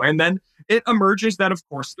those two. And then it emerges that, of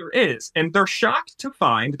course, there is. And they're shocked to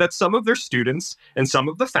find that some of their students and some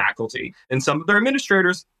of the faculty and some of their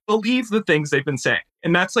administrators believe the things they've been saying.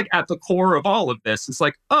 And that's like at the core of all of this. It's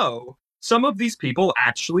like, oh, some of these people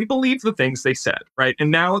actually believe the things they said, right? And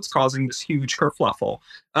now it's causing this huge kerfluffle.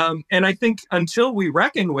 And I think until we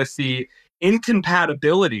reckon with the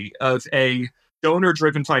incompatibility of a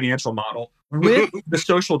donor-driven financial model with the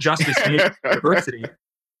social justice university,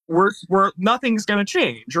 we're nothing's going to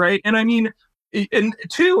change, right? And I mean, and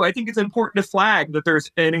two, I think it's important to flag that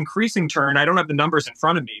there's an increasing turn. I don't have the numbers in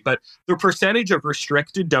front of me, but the percentage of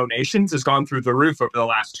restricted donations has gone through the roof over the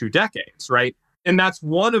last 2 decades, right? And that's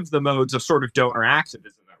one of the modes of sort of donor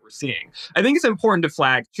activism that we're seeing. I think it's important to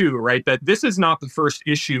flag too, right, that this is not the first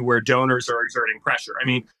issue where donors are exerting pressure. I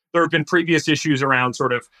mean, there have been previous issues around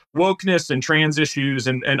sort of wokeness and trans issues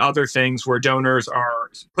and other things where donors are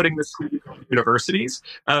putting this on universities.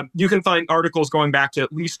 You can find articles going back to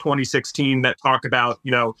at least 2016 that talk about,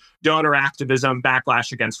 donor activism,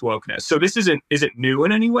 backlash against wokeness. So this isn't new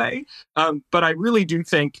in any way, but I really do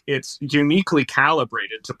think it's uniquely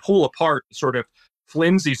calibrated to pull apart sort of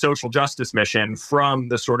flimsy social justice mission from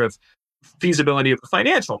the sort of feasibility of the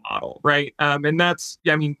financial model, right? And that's,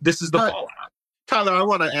 this is the fallout. Tyler, I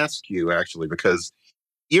want to ask you, actually, because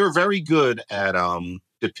you're very good at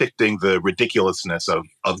depicting the ridiculousness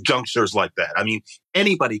of junctures like that. I mean,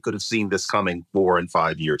 anybody could have seen this coming 4 and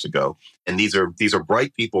 5 years ago. And these are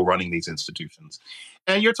bright people running these institutions.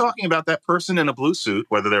 And you're talking about that person in a blue suit,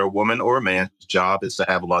 whether they're a woman or a man, whose job is to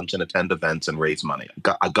have lunch and attend events and raise money.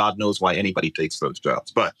 God knows why anybody takes those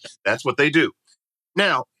jobs, but that's what they do.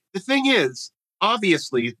 Now, the thing is,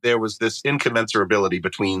 obviously, there was this incommensurability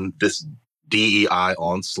between this DEI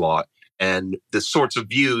onslaught and the sorts of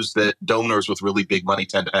views that donors with really big money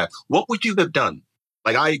tend to have. What would you have done?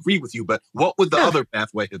 Like, I agree with you, but what would the other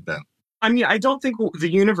pathway have been? I mean, I don't think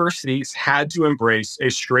the universities had to embrace a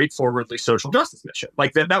straightforwardly social justice mission.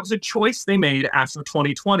 Like that was a choice they made after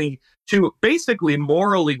 2020 to basically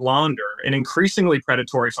morally launder an increasingly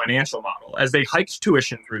predatory financial model as they hiked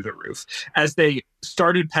tuition through the roof, as they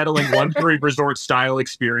started peddling luxury resort style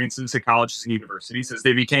experiences at colleges and universities, as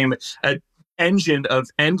they became an engine of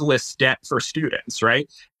endless debt for students, right?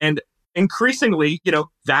 And increasingly,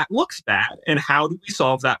 that looks bad. And how do we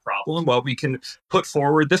solve that problem? Well, we can put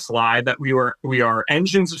forward this lie that we are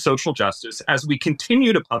engines of social justice as we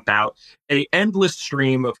continue to pump out an endless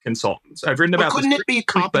stream of consultants. I've written about this. Couldn't it be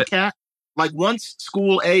copycat? Like, once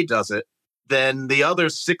school A does it, then the other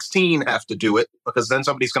 16 have to do it, because then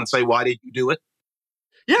somebody's going to say, why did you do it?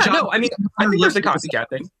 Yeah, John, no, I think there's a copycat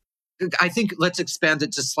thing. I think let's expand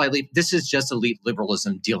it just slightly. This is just elite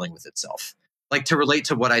liberalism dealing with itself. Like, to relate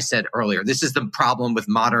to what I said earlier, this is the problem with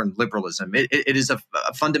modern liberalism. It is a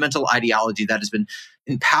fundamental ideology that has been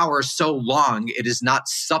in power so long, it is not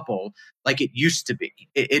supple like it used to be.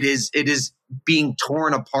 It is being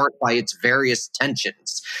torn apart by its various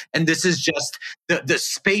tensions. And this is just the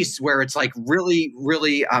space where it's like really,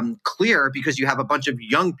 really clear, because you have a bunch of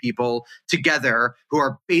young people together who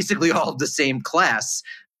are basically all of the same class,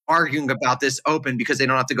 arguing about this open because they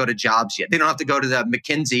don't have to go to jobs yet. They don't have to go to the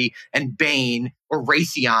McKinsey and Bain or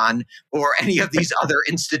Raytheon or any of these other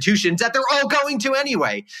institutions that they're all going to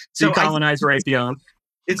anyway. So decolonize Raytheon.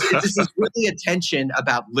 This is really a tension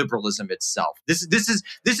about liberalism itself. This is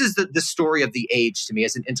the story of the age to me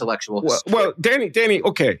as an intellectual. Well, Danny,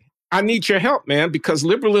 okay, I need your help, man, because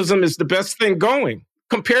liberalism is the best thing going.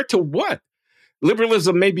 Compared to what?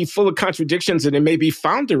 Liberalism may be full of contradictions and it may be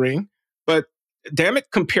foundering, but damn it,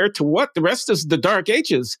 compared to what? The rest is the Dark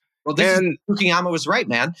Ages. Well, Fukuyama was right,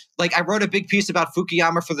 man. Like, I wrote a big piece about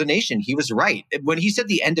Fukuyama for The Nation. He was right. When he said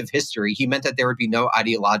the end of history, he meant that there would be no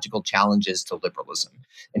ideological challenges to liberalism.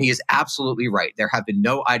 And he is absolutely right. There have been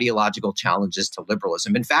no ideological challenges to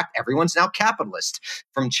liberalism. In fact, everyone's now capitalist,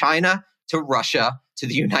 from China to Russia to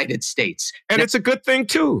the United States. And it's a good thing,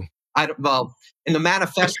 too. In the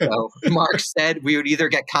manifesto, Marx said we would either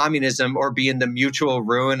get communism or be in the mutual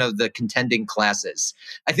ruin of the contending classes.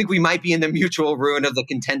 I think we might be in the mutual ruin of the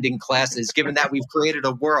contending classes, given that we've created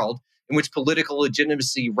a world in which political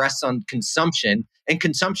legitimacy rests on consumption, and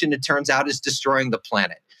consumption, it turns out, is destroying the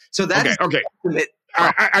planet. So that okay.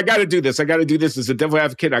 I got to do this. I got to do this as a devil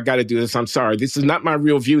advocate. I got to do this. I'm sorry. This is not my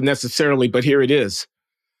real view necessarily, but here it is.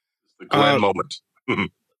 The Glenn moment.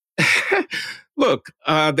 Look,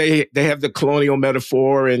 they have the colonial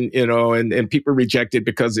metaphor, and people reject it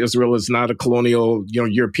because Israel is not a colonial,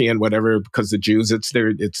 European, whatever, because the Jews, it's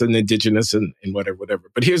an indigenous and whatever.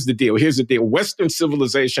 But here's the deal. Western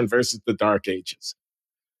civilization versus the Dark Ages.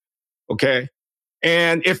 Okay.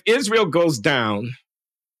 And if Israel goes down,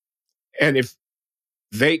 and if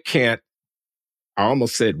they can't, I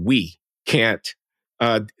almost said we can't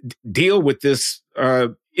deal with this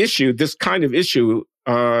issue, this kind of issue,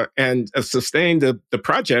 and sustain the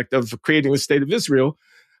project of creating the state of Israel,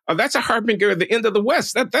 that's a harbinger of the end of the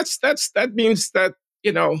West. That means that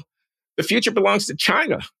the future belongs to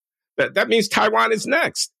China. That means Taiwan is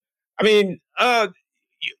next. I mean,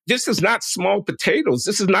 this is not small potatoes.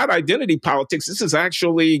 This is not identity politics. This is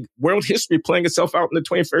actually world history playing itself out in the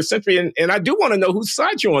 21st century. And I do want to know whose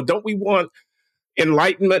side you're on. Don't we want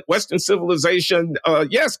Enlightenment, Western civilization?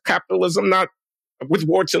 Yes, capitalism, not with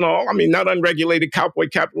warts and all. I mean, not unregulated cowboy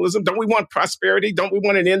capitalism. Don't we want prosperity? Don't we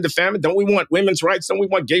want an end to famine? Don't we want women's rights? Don't we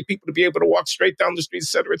want gay people to be able to walk straight down the street, et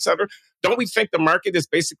cetera, et cetera? Don't we think the market is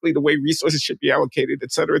basically the way resources should be allocated,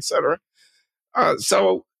 et cetera, et cetera?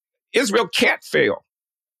 So Israel can't fail.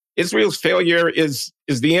 Israel's failure is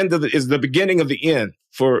the beginning of the end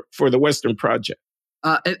for the Western project.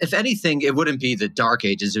 If anything, it wouldn't be the Dark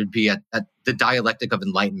Ages. It would be at the dialectic of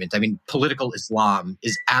enlightenment. I mean, political Islam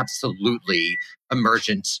is absolutely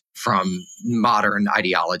emergent from modern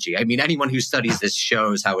ideology. I mean, anyone who studies this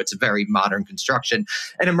shows how it's a very modern construction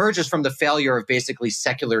and emerges from the failure of basically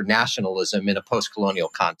secular nationalism in a post-colonial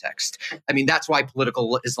context. I mean, that's why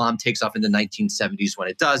political Islam takes off in the 1970s when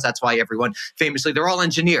it does. That's why everyone, famously, they're all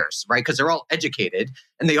engineers, right? Because they're all educated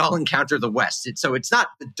and they all encounter the West. So it's not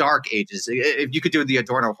the Dark Ages. If you could do the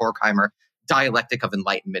Adorno-Horkheimer dialectic of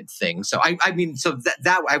enlightenment thing. So I mean,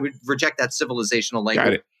 that I would reject that civilizational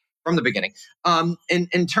language from the beginning.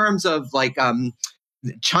 In terms of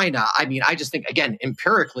China, I mean, I just think, again,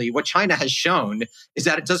 empirically, what China has shown is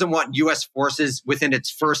that it doesn't want U.S. forces within its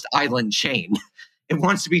first island chain. It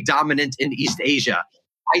wants to be dominant in East Asia.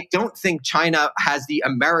 I don't think China has the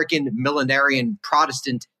American millenarian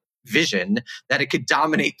Protestant vision that it could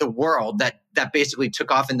dominate the world that basically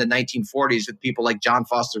took off in the 1940s with people like John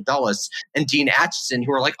Foster Dulles and Dean Acheson,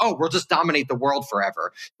 who were like, oh, we'll just dominate the world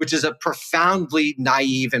forever, which is a profoundly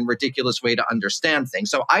naive and ridiculous way to understand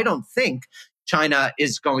things. So I don't think China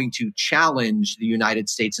is going to challenge the United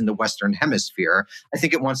States in the Western Hemisphere. I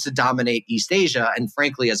think it wants to dominate East Asia. And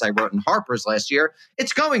frankly, as I wrote in Harper's last year,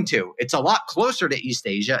 it's going to. It's a lot closer to East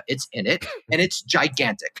Asia. It's in it, and it's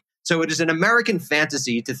gigantic. So it is an American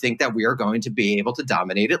fantasy to think that we are going to be able to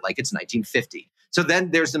dominate it like it's 1950. So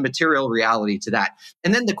then there's the material reality to that.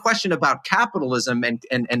 And then the question about capitalism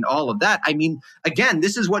and all of that. I mean, again,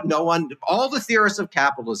 this is what all the theorists of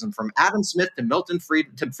capitalism, from Adam Smith to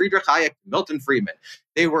Friedrich Hayek to Milton Friedman,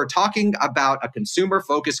 they were talking about a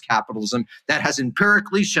consumer-focused capitalism that has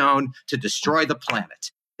empirically shown to destroy the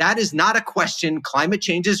planet. That is not a question. Climate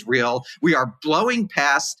change is real. We are blowing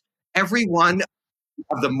past every one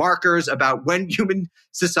of the markers about when human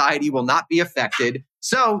society will not be affected.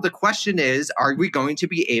 So the question is, are we going to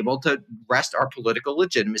be able to rest our political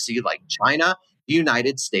legitimacy like China, the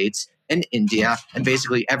United States, and India, and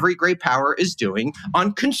basically every great power is doing,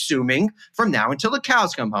 on consuming from now until the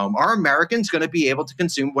cows come home? Are Americans going to be able to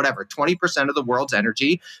consume 20% of the world's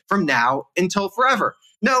energy from now until forever?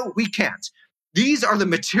 No, we can't. These are the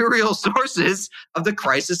material sources of the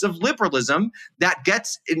crisis of liberalism that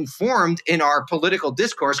gets informed in our political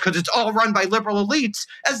discourse, because it's all run by liberal elites,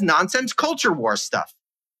 as nonsense culture war stuff.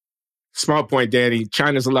 Small point, Danny.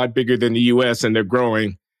 China's a lot bigger than the U.S. and they're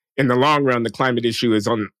growing. In the long run, the climate issue is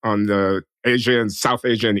on the Asia and South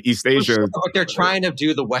Asia and East Asia. But they're trying to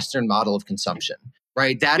do the Western model of consumption.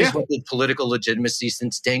 Right. That is what the political legitimacy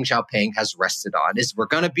since Deng Xiaoping has rested on, is we're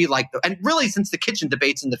going to be like, and really since the kitchen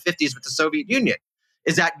debates in the 50s with the Soviet Union,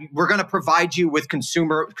 is that we're going to provide you with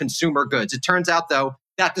consumer goods. It turns out, though,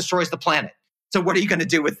 that destroys the planet. So what are you going to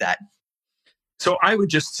do with that? So I would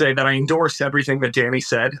just say that I endorse everything that Danny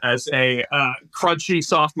said as a crunchy,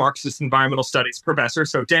 soft Marxist environmental studies professor.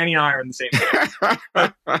 So Danny and I are in the same page.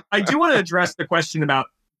 But I do want to address the question about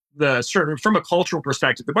the sort of, from a cultural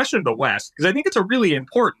perspective, the question of the West, because I think it's a really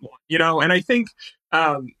important one, and I think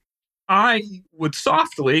I would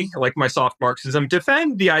softly, like my soft Marxism,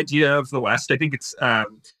 defend the idea of the West. I think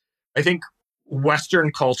I think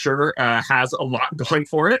Western culture has a lot going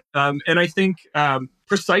for it. And I think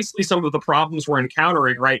precisely some of the problems we're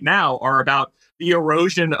encountering right now are about the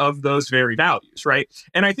erosion of those very values, right?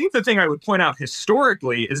 And I think the thing I would point out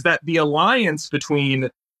historically is that the alliance between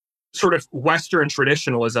sort of Western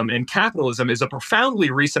traditionalism and capitalism is a profoundly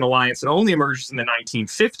recent alliance that only emerges in the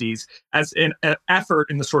 1950s as an effort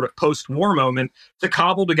in the sort of post-war moment to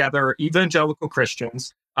cobble together evangelical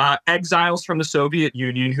Christians, exiles from the Soviet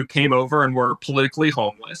Union who came over and were politically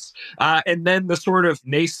homeless, and then the sort of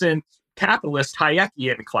nascent capitalist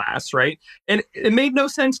Hayekian class, right? And it made no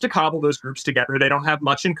sense to cobble those groups together. They don't have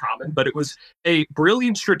much in common, but it was a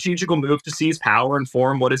brilliant strategical move to seize power and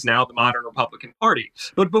form what is now the modern Republican Party.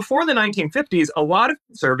 But before the 1950s, a lot of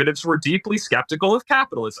conservatives were deeply skeptical of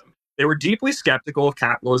capitalism. They were deeply skeptical of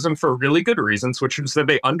capitalism for really good reasons, which was that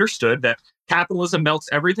they understood that capitalism melts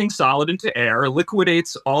everything solid into air,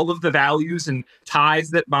 liquidates all of the values and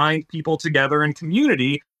ties that bind people together in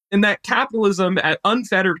community, and that capitalism,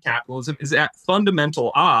 unfettered capitalism, is at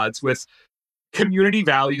fundamental odds with community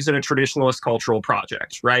values in a traditionalist cultural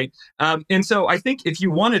project, right? And so I think if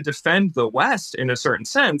you want to defend the West in a certain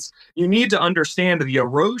sense, you need to understand the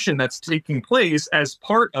erosion that's taking place as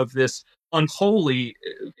part of this unholy,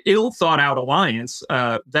 ill-thought-out alliance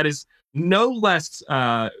that is no less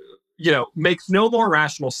makes no more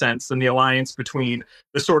rational sense than the alliance between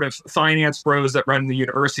the sort of finance bros that run the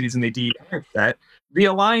universities and the DEI set, the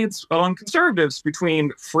alliance among conservatives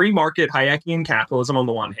between free market Hayekian capitalism on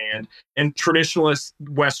the one hand and traditionalist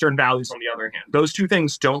Western values on the other hand. Those two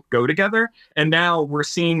things don't go together, and now we're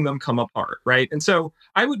seeing them come apart, right? And so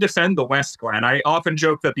I would defend the West, Glenn. I often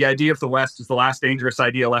joke that the idea of the West is the last dangerous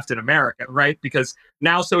idea left in America, right? Because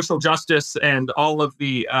now social justice and all of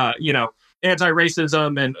the,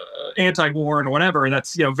 anti-racism and anti-war and whatever, and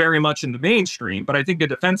that's very much in the mainstream. But I think a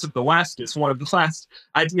defense of the West is one of the last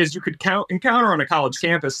ideas you could encounter on a college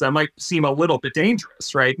campus that might seem a little bit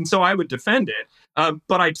dangerous, right? And so I would defend it.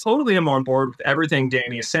 But I totally am on board with everything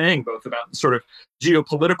Danny is saying, both about the sort of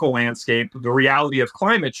geopolitical landscape, the reality of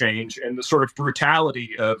climate change, and the sort of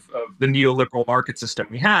brutality of the neoliberal market system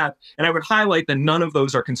we have. And I would highlight that none of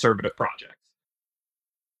those are conservative projects.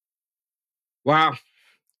 Wow,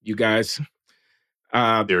 you guys.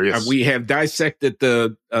 We have dissected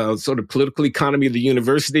the sort of political economy of the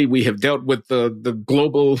university. We have dealt with the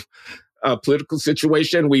global political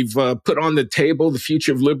situation. We've put on the table the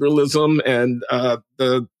future of liberalism and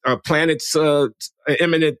the planet's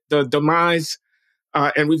imminent demise.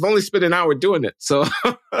 And we've only spent an hour doing it. So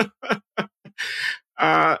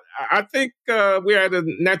I think we're at a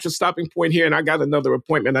natural stopping point here, and I got another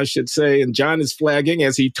appointment, I should say. And John is flagging,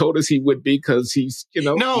 as he told us he would be, because he's,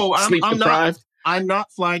 sleep deprived. I'm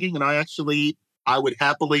not flagging, and I would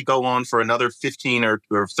happily go on for another 15 or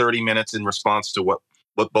 30 minutes in response to what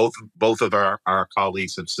both of our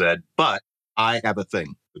colleagues have said. But I have a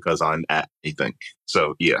thing because I'm at a thing.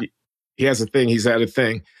 So, yeah. He has a thing. He's at a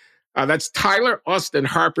thing. That's Tyler Austin,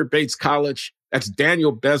 Harper, Bates College. That's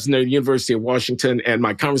Daniel Bessner, University of Washington, and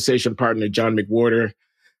my conversation partner, John McWhorter.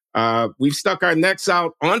 We've stuck our necks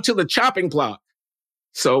out onto the chopping block.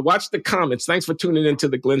 So watch the comments. Thanks for tuning into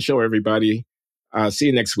The Glenn Show, everybody. See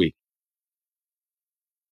you next week.